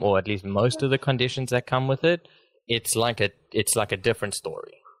that come, or at least most of the conditions that come with it, it's like a different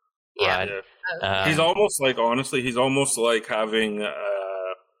story. Right? He's almost like, honestly, he's almost like having a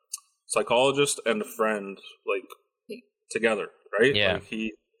psychologist and a friend like together, right? Yeah.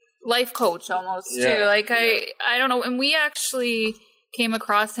 Like life coach almost too. Like I don't know. And we actually came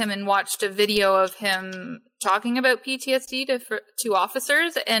across him and watched a video of him talking about PTSD to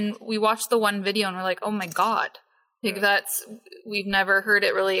officers, and we watched the one video and we're like, oh my God, like we've never heard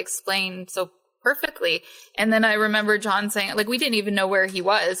it really explained so perfectly. And then I remember John saying, like, we didn't even know where he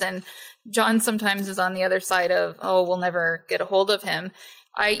was, and John sometimes is on the other side of, oh, we'll never get a hold of him.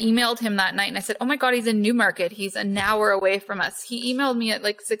 I emailed him that night and I said, oh my God, he's in Newmarket. He's an hour away from us. He emailed me at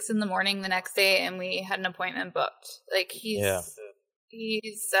like 6 a.m. the next day and we had an appointment booked. Like he's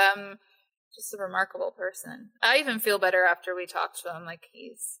just a remarkable person. I even feel better after we talked to him. Like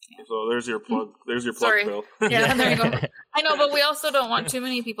So there's your plug. There's your plug, Bill. Yeah, there you go. I know, but we also don't want too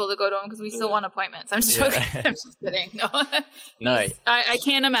many people to go to him because we still want appointments. I'm just joking. I'm just kidding. No. I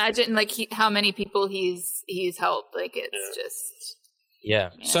can't imagine like how many people he's helped. Like it's just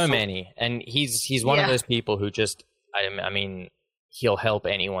so many. And he's one of those people who just I mean he'll help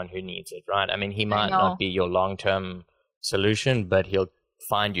anyone who needs it, right? I mean he might not be your long-term solution, but he'll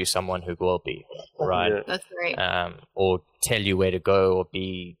find you someone who will be, right? That's right. Or tell you where to go or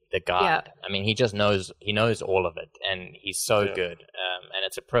be the guide. I mean, he knows all of it, and he's so good. And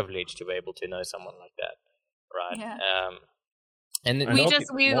it's a privilege to be able to know someone like that, right? Yeah. And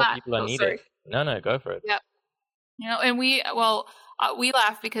we laugh. People are needed. No, go for it. Yeah. And we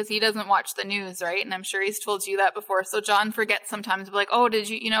laugh because he doesn't watch the news, right? And I'm sure he's told you that before. So John forgets sometimes, like, oh, did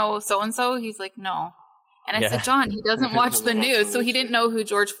you know so-and-so? He's like, no. And I said, John, he doesn't watch the news. So he didn't know who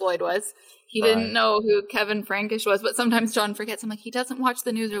George Floyd was. He didn't know who Kevin Frankish was. But sometimes John forgets. I'm like, he doesn't watch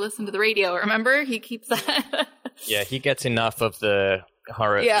the news or listen to the radio. Remember? He keeps that. Yeah, he gets enough of the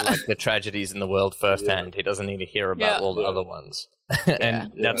horror, like the tragedies in the world firsthand. He doesn't need to hear about all the other ones.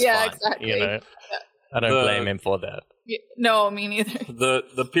 And that's fine. Exactly. I don't blame him for that. No, me neither.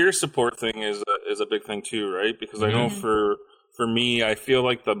 The peer support thing is a big thing too, right? Because I know for me, I feel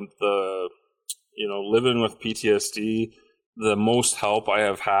like the living with PTSD, the most help I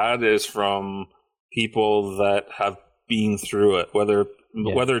have had is from people that have been through it, whether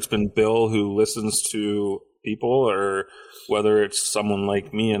it's been Bill who listens to people or whether it's someone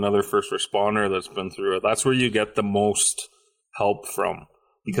like me, another first responder that's been through it. That's where you get the most help from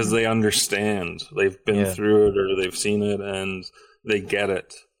because they understand. They've been through it or they've seen it and they get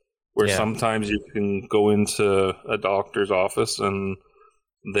it. Where sometimes you can go into a doctor's office and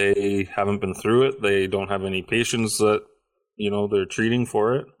they haven't been through it. They don't have any patients that, they're treating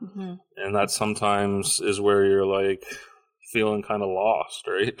for it. Mm-hmm. And that sometimes is where you're like feeling kind of lost,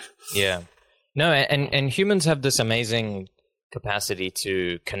 right? Yeah. No, and humans have this amazing capacity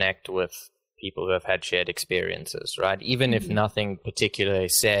to connect with people who have had shared experiences, right? Even if nothing particular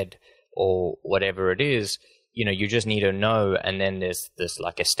is said or whatever it is, you just need to know, and then there's this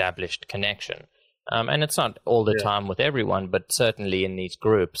like established connection. And it's not all the time with everyone, but certainly in these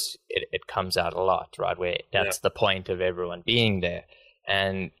groups, it comes out a lot, right? Where that's the point of everyone being there.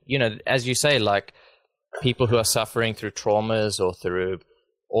 And, as you say, like people who are suffering through traumas or through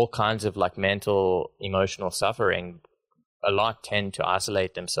all kinds of like mental, emotional suffering, a lot tend to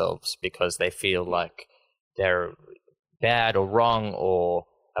isolate themselves because they feel like they're bad or wrong or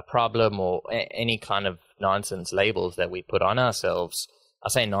a problem or any kind of nonsense labels that we put on ourselves. I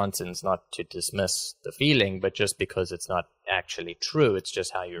say nonsense not to dismiss the feeling, but just because it's not actually true. It's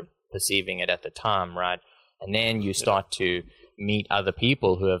just how you're perceiving it at the time, right? And then you start to meet other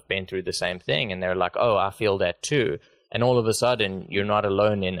people who have been through the same thing, and they're like, oh, I feel that too. And all of a sudden, you're not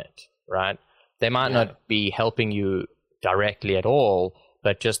alone in it, right? They might not be helping you directly at all,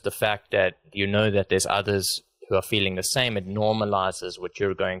 but just the fact that you know that there's others who are feeling the same, it normalizes what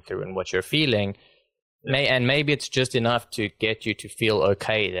you're going through and what you're feeling. And maybe it's just enough to get you to feel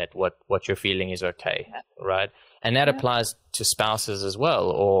okay that what you're feeling is okay, right? And that applies to spouses as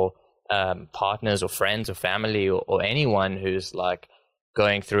well, or partners or friends or family or anyone who's like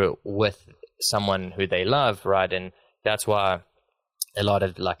going through it with someone who they love, right? And that's why a lot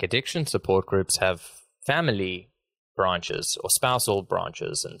of like addiction support groups have family branches or spousal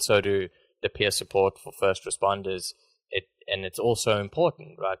branches, and so do the peer support for first responders and it's also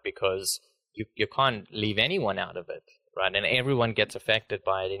important, right? Because you can't leave anyone out of it, right? And everyone gets affected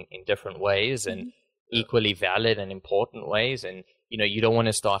by it in different ways and equally valid and important ways. And, you don't want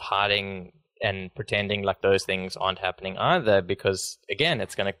to start hiding and pretending like those things aren't happening either, because again,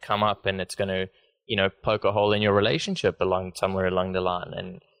 it's going to come up and it's going to, poke a hole in your relationship somewhere along the line.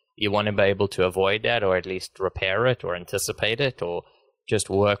 And you want to be able to avoid that, or at least repair it or anticipate it, or just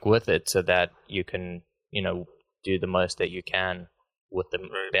work with it so that you can, do the most that you can with the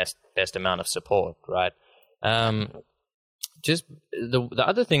best amount of support, right? Just the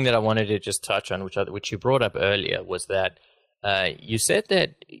other thing that I wanted to just touch on, which you brought up earlier, was that you said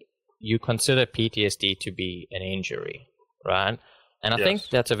that you consider PTSD to be an injury, right? And I think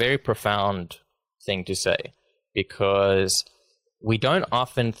that's a very profound thing to say, because we don't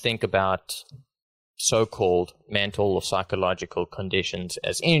often think about so-called mental or psychological conditions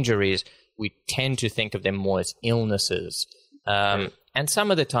as injuries. We tend to think of them more as illnesses. And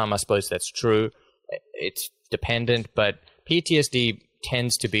some of the time, I suppose that's true. It's dependent, but PTSD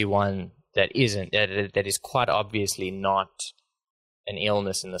tends to be one that isn't, that is quite obviously not an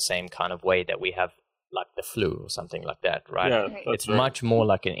illness in the same kind of way that we have like the flu or something like that, right? Yeah, it's much more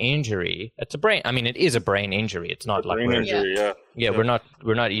like an injury. It's a brain. I mean, it is a brain injury. It's not like brain injury. Yeah, we're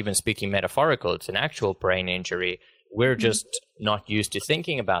not even speaking metaphorical. It's an actual brain injury. We're just not used to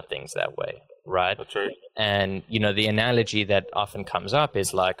thinking about things that way, right? That's right. And the analogy that often comes up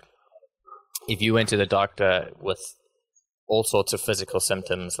is like, if you went to the doctor with all sorts of physical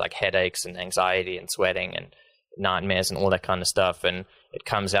symptoms like headaches and anxiety and sweating and nightmares and all that kind of stuff, and it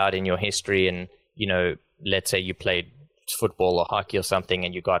comes out in your history, and let's say you played football or hockey or something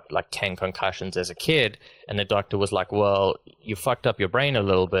and you got like 10 concussions as a kid, and the doctor was like, well, you fucked up your brain a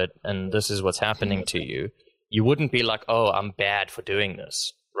little bit and this is what's happening to you. You wouldn't be like, oh, I'm bad for doing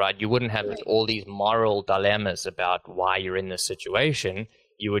this, right? You wouldn't have all these moral dilemmas about why you're in this situation.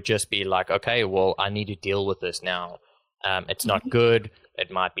 You would just be like, okay, well, I need to deal with this now. It's not good.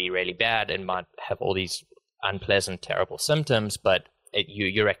 It might be really bad. It might have all these unpleasant, terrible symptoms, but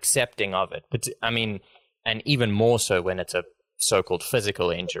you're accepting of it. But I mean, and even more so when it's a so-called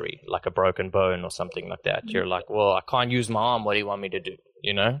physical injury, like a broken bone or something like that. You're like, well, I can't use my arm. What do you want me to do?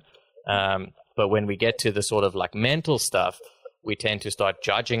 But when we get to the sort of like mental stuff, we tend to start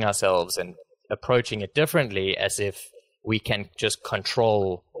judging ourselves and approaching it differently, as if we can just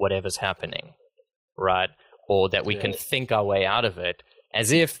control whatever's happening, right? Or that we can think our way out of it,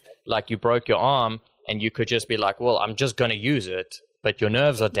 as if like you broke your arm and you could just be like, well, I'm just going to use it, but your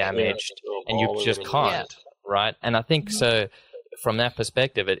nerves are damaged and you just can't, right? And I think so from that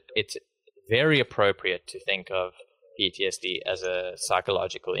perspective, it's very appropriate to think of PTSD as a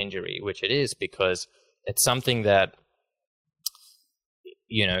psychological injury, which it is, because it's something that,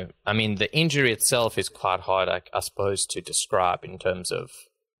 I mean, the injury itself is quite hard, I suppose, to describe in terms of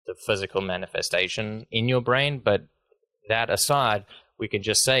the physical manifestation in your brain. But that aside, we can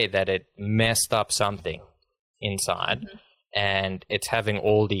just say that it messed up something inside, and it's having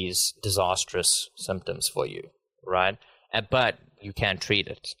all these disastrous symptoms for you, right? But you can't treat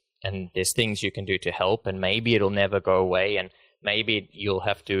it. And there's things you can do to help, and maybe it'll never go away, and maybe you'll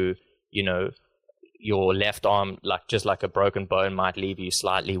have to, your left arm, just like a broken bone, might leave you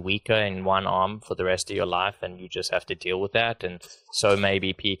slightly weaker in one arm for the rest of your life, and you just have to deal with that. And so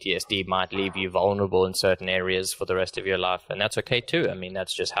maybe PTSD might leave you vulnerable in certain areas for the rest of your life, and that's okay too. I mean,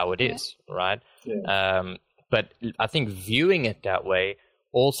 that's just how it is, right? Yeah. But I think viewing it that way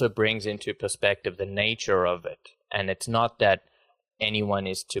also brings into perspective the nature of it. And it's not that anyone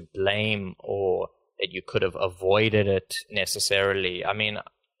is to blame or that you could have avoided it necessarily. I mean,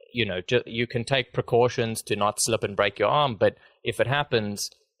 you can take precautions to not slip and break your arm, but if it happens,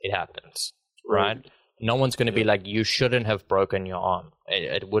 it happens, right? No one's going to be like, you shouldn't have broken your arm.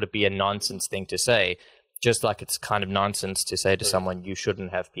 It would be a nonsense thing to say, just like it's kind of nonsense to say to someone, you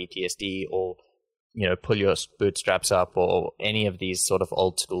shouldn't have PTSD, or pull your bootstraps up, or any of these sort of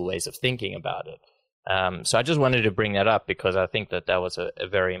old school ways of thinking about it. So I just wanted to bring that up because I think that was a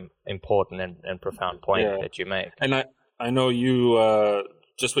very important and profound point that you made. And I know you,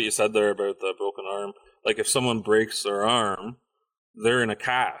 just what you said there about the broken arm, like if someone breaks their arm, they're in a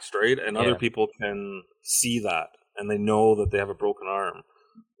cast, right? And other people can see that and they know that they have a broken arm.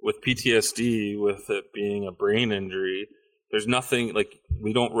 With PTSD, with it being a brain injury, there's nothing, like,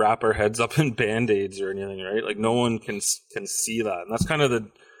 we don't wrap our heads up in Band-Aids or anything, right? Like, no one can see that. And that's kind of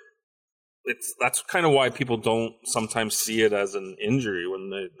that's kind of why people don't sometimes see it as an injury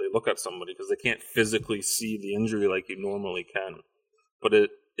when they look at somebody, because they can't physically see the injury like you normally can. But it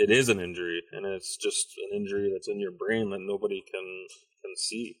is an injury, and it's just an injury that's in your brain that nobody can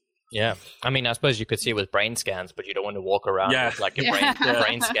see. Yeah. I mean, I suppose you could see it with brain scans, but you don't want to walk around with like a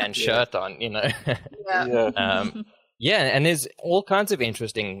brain scan shirt on, you know. Yeah, and there's all kinds of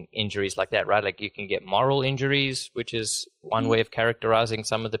interesting injuries like that, right? Like you can get moral injuries, which is one way of characterizing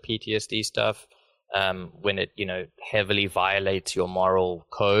some of the PTSD stuff, when it, you know, heavily violates your moral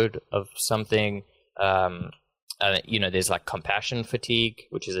code of something. You know, there's like compassion fatigue,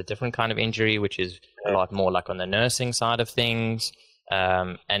 which is a different kind of injury, which is a lot more like on the nursing side of things.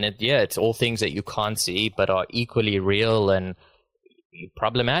 And it's all things that you can't see, but are equally real and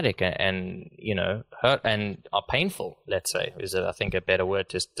problematic and you know, hurt and are painful, let's say, is I think a better word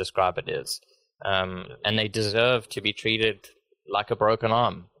to describe it is. And they deserve to be treated like a broken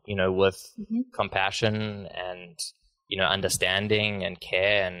arm, you know, with compassion and, you know, understanding and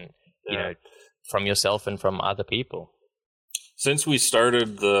care and, you know, from yourself and from other people. Since we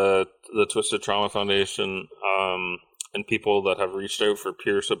started the Twisted Trauma Foundation, and people that have reached out for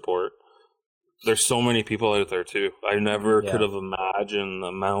peer support, there's so many people out there too. I never could have imagined the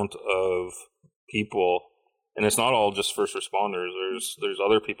amount of people, and it's not all just first responders. There's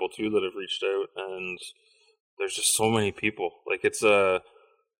other people too that have reached out, and there's just so many people. Like it's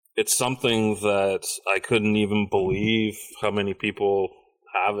something that I couldn't even believe how many people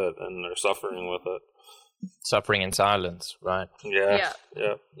have it and are suffering with it. Suffering in silence, right? Yeah.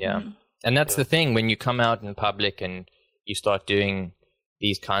 And that's the thing, when you come out in public and you start doing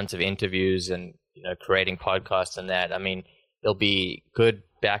these kinds of interviews and, you know, creating podcasts and that, I mean, there'll be good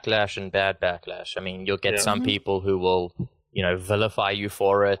backlash and bad backlash. I mean, you'll get some people who will, you know, vilify you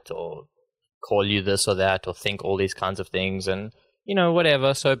for it or call you this or that or think all these kinds of things, and, you know,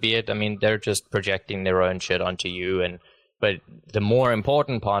 whatever, so be it. I mean, they're just projecting their own shit onto you. But the more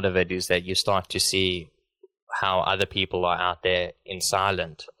important part of it is that you start to see how other people are out there in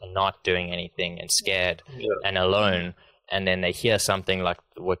silent and not doing anything and scared and alone. And then they hear something like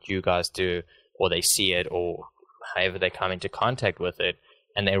what you guys do, or they see it, or however they come into contact with it,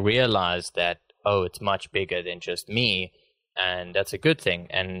 and they realize that, oh, it's much bigger than just me, and that's a good thing.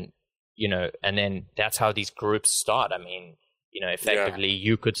 And, you know, and then that's how these groups start. I mean, you know, effectively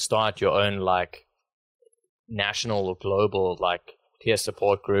you could start your own like national or global like peer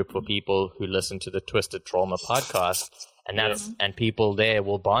support group for people who listen to the Twisted Trauma podcast, and and people there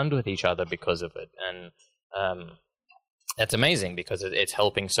will bond with each other because of it. And that's amazing because it's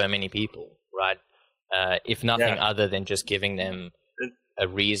helping so many people, right? If nothing other than just giving them a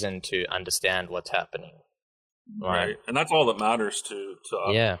reason to understand what's happening. Right. And that's all that matters to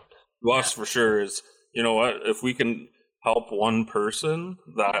us. To us for sure is, you know what, if we can help one person,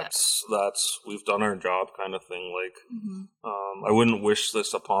 that's we've done our job kind of thing. Like, I wouldn't wish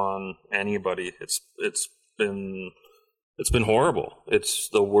this upon anybody. It's been horrible. It's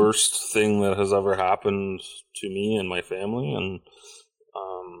the worst thing that has ever happened to me and my family, and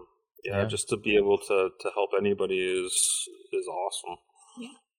just to be able to help anybody is awesome.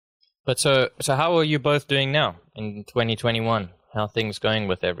 But so how are you both doing now in 2021? How are things going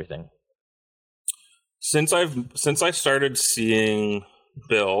with everything? Since I started seeing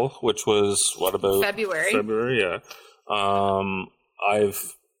Bill, which was what, about February,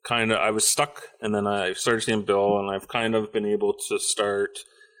 I was stuck, and then I started seeing Bill, and I've kind of been able to start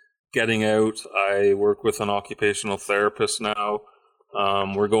getting out. I work with an occupational therapist now.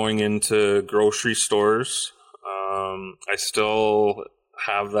 We're going into grocery stores. I still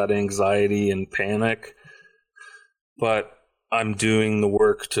have that anxiety and panic, but I'm doing the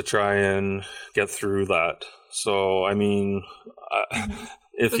work to try and get through that. So, I mean,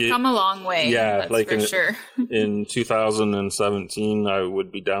 We've come a long way. Yeah, like for sure. In 2017, I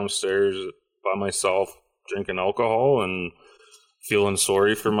would be downstairs by myself drinking alcohol and feeling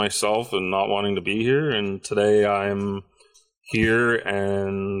sorry for myself and not wanting to be here. And today I'm here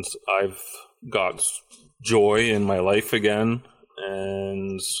and I've got joy in my life again.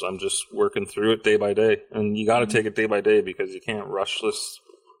 And I'm just working through it day by day. And you got to take it day by day because you can't rush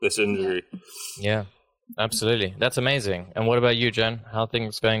this injury. Yeah, absolutely. That's amazing. And what about you, Jen? How are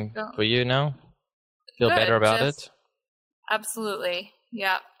things going for you now? Feel better about it? Absolutely.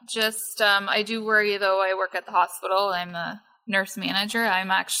 Yeah. Just, I do worry though. I work at the hospital. I'm a nurse manager.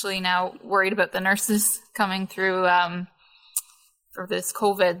 I'm actually now worried about the nurses coming through, for this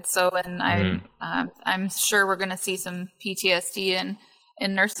COVID. So, and I'm sure we're going to see some PTSD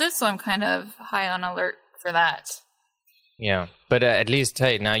in nurses. So I'm kind of high on alert for that. Yeah. But at least,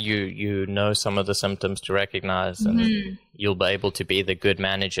 hey, now you know some of the symptoms to recognize, and you'll be able to be the good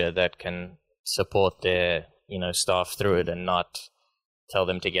manager that can support their, staff through it and not tell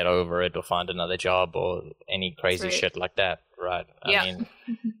them to get over it or find another job or any crazy shit like that. Right. I mean,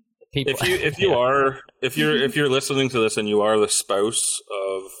 people, if you're listening to this and you are the spouse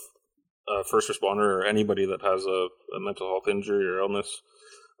of first responder or anybody that has a mental health injury or illness,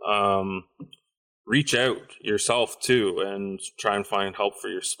 reach out yourself too and try and find help for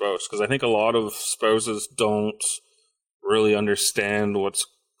your spouse. Because I think a lot of spouses don't really understand what's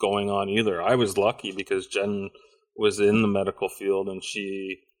going on either. I was lucky because Jen was in the medical field and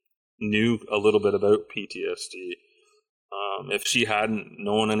she knew a little bit about PTSD. If she hadn't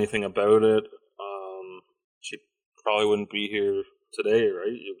known anything about it, she probably wouldn't be here today,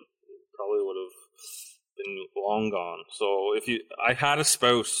 right? You probably would have been long gone. So I had a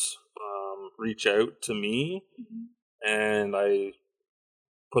spouse reach out to me, and I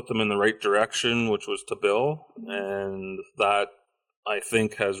put them in the right direction, which was to Bill, and that I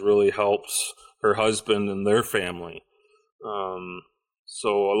think has really helped her husband and their family.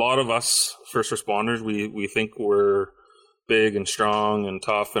 So a lot of us first responders, we think we're big and strong and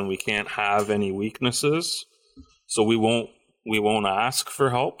tough, and we can't have any weaknesses. So we won't ask for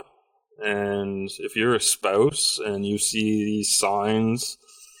help. And if you're a spouse and you see these signs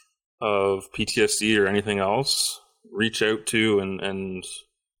of PTSD or anything else, reach out to and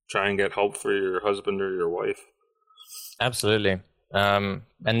try and get help for your husband or your wife. Absolutely. And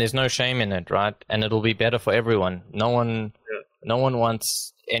there's no shame in it, right? And it'll be better for everyone. No one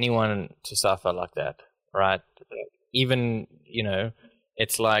wants anyone to suffer like that, right? Yeah. Even,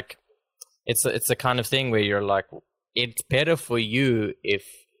 it's like, it's the kind of thing where you're like, it's better for you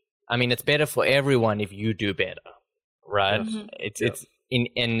it's better for everyone if you do better, right? Yes. And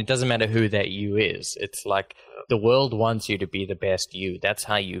it doesn't matter who that you is. It's like the world wants you to be the best you. That's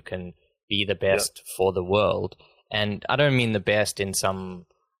how you can be the best for the world. And I don't mean the best in some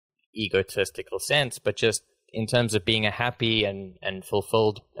egotistical sense, but just in terms of being a happy and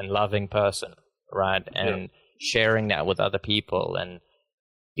fulfilled and loving person, right? And sharing that with other people, and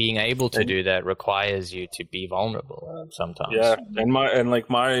being able to do that requires you to be vulnerable sometimes. Yeah, in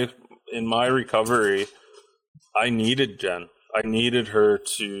my recovery, I needed Jen. I needed her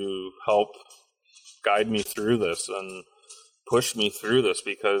to help guide me through this and push me through this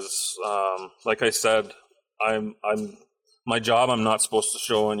because, like I said, my job, I'm not supposed to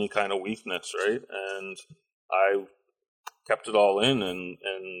show any kind of weakness, right? And I kept it all in, and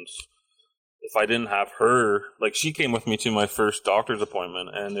if I didn't have her, like she came with me to my first doctor's appointment,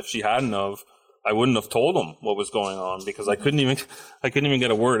 and if she hadn't have, I wouldn't have told him what was going on because I couldn't even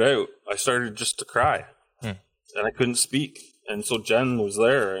get a word out. I started just to cry, and I couldn't speak. And so Jen was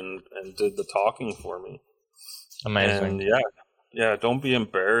there and did the talking for me. Amazing. And don't be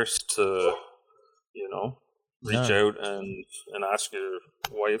embarrassed to, reach out and ask your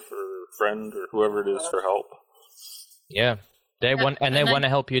wife or friend or whoever it is for help. Yeah, they want to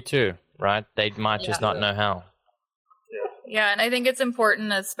help you too, right? They might just not know how. Yeah, and I think it's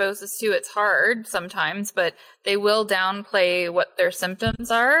important as spouses too. It's hard sometimes, but they will downplay what their symptoms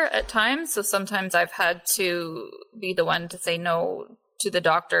are at times. So sometimes I've had to be the one to say no to the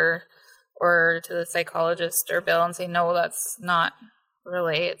doctor or to the psychologist or Bill and say, no, that's not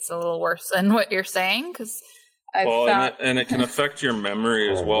really, it's a little worse than what you're saying. Because and it can affect your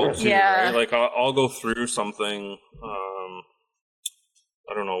memory as well too, right? Like I'll go through something,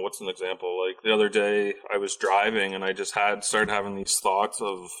 I don't know, what's an example? Like the other day I was driving and I just started having these thoughts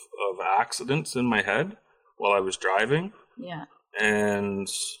of accidents in my head while I was driving. Yeah. And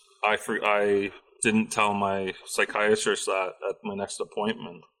I didn't tell my psychiatrist that at my next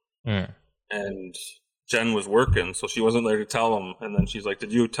appointment. And Jen was working, so she wasn't there to tell him. And then she's like,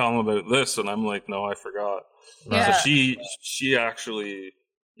 did you tell him about this? And I'm like, no, I forgot. Yeah. So she actually,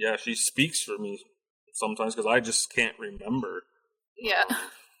 she speaks for me sometimes because I just can't remember. Yeah.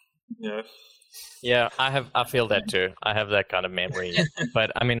 Yeah. Yeah, I feel that too. I have that kind of memory.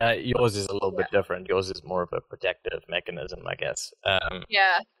 But I mean, yours is a little bit different. Yours is more of a protective mechanism, I guess.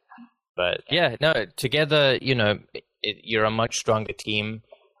 Yeah. But together, you're a much stronger team.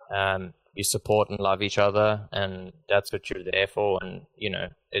 You support and love each other, and that's what you're there for. And,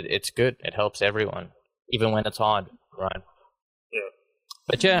 it's good. It helps everyone, even when it's hard, right? Yeah.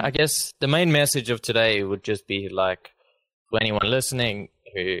 But I guess the main message of today would just be like, for anyone listening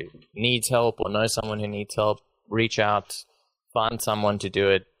who needs help or knows someone who needs help, reach out, find someone to do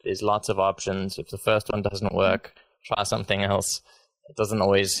it. There's lots of options. If the first one doesn't work, try something else. It doesn't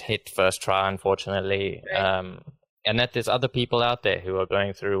always hit first try, unfortunately. Right. And that there's other people out there who are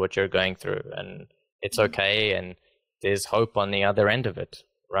going through what you're going through, and it's okay, and there's hope on the other end of it,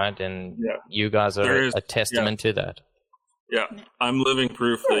 right? And you guys are a testament to that. Yeah, I'm living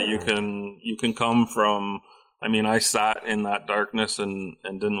proof that you can come from. I mean, I sat in that darkness and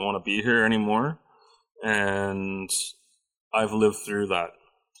didn't want to be here anymore, and I've lived through that.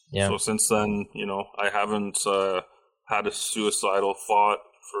 Yeah. So since then, I haven't had a suicidal thought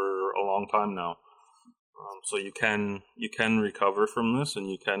for a long time now. So you can recover from this, and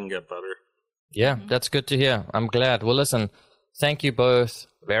you can get better. Yeah, that's good to hear. I'm glad. Well, listen, thank you both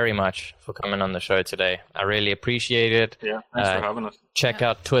very much for coming on the show today. I really appreciate it. Yeah, thanks for having us. Check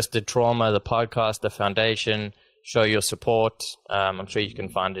out Twisted Trauma, the podcast, the foundation. Show your support. I'm sure you can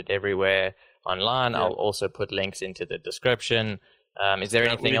find it everywhere online. Yeah. I'll also put links into the description. Is there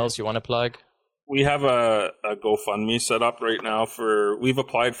anything else you want to plug? We have a GoFundMe set up right now we've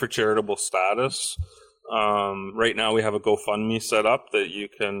applied for charitable status. Right now we have a GoFundMe set up that you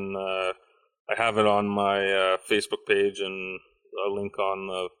can, I have it on my Facebook page and a link on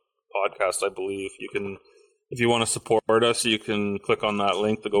the podcast, I believe. You can, if you want to support us, you can click on that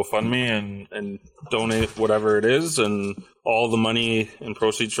link, the GoFundMe, and donate whatever it is. And all the money and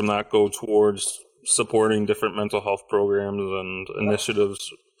proceeds from that go towards supporting different mental health programs and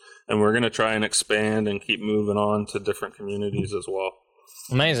initiatives. And we're going to try and expand and keep moving on to different communities as well.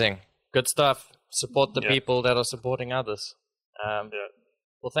 Amazing. Good stuff. Support the people that are supporting others.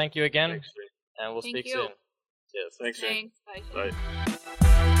 Well, thank you again. Thanks, and we'll speak soon. Cheers. Thanks. Bye.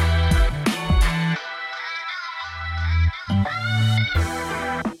 Bye.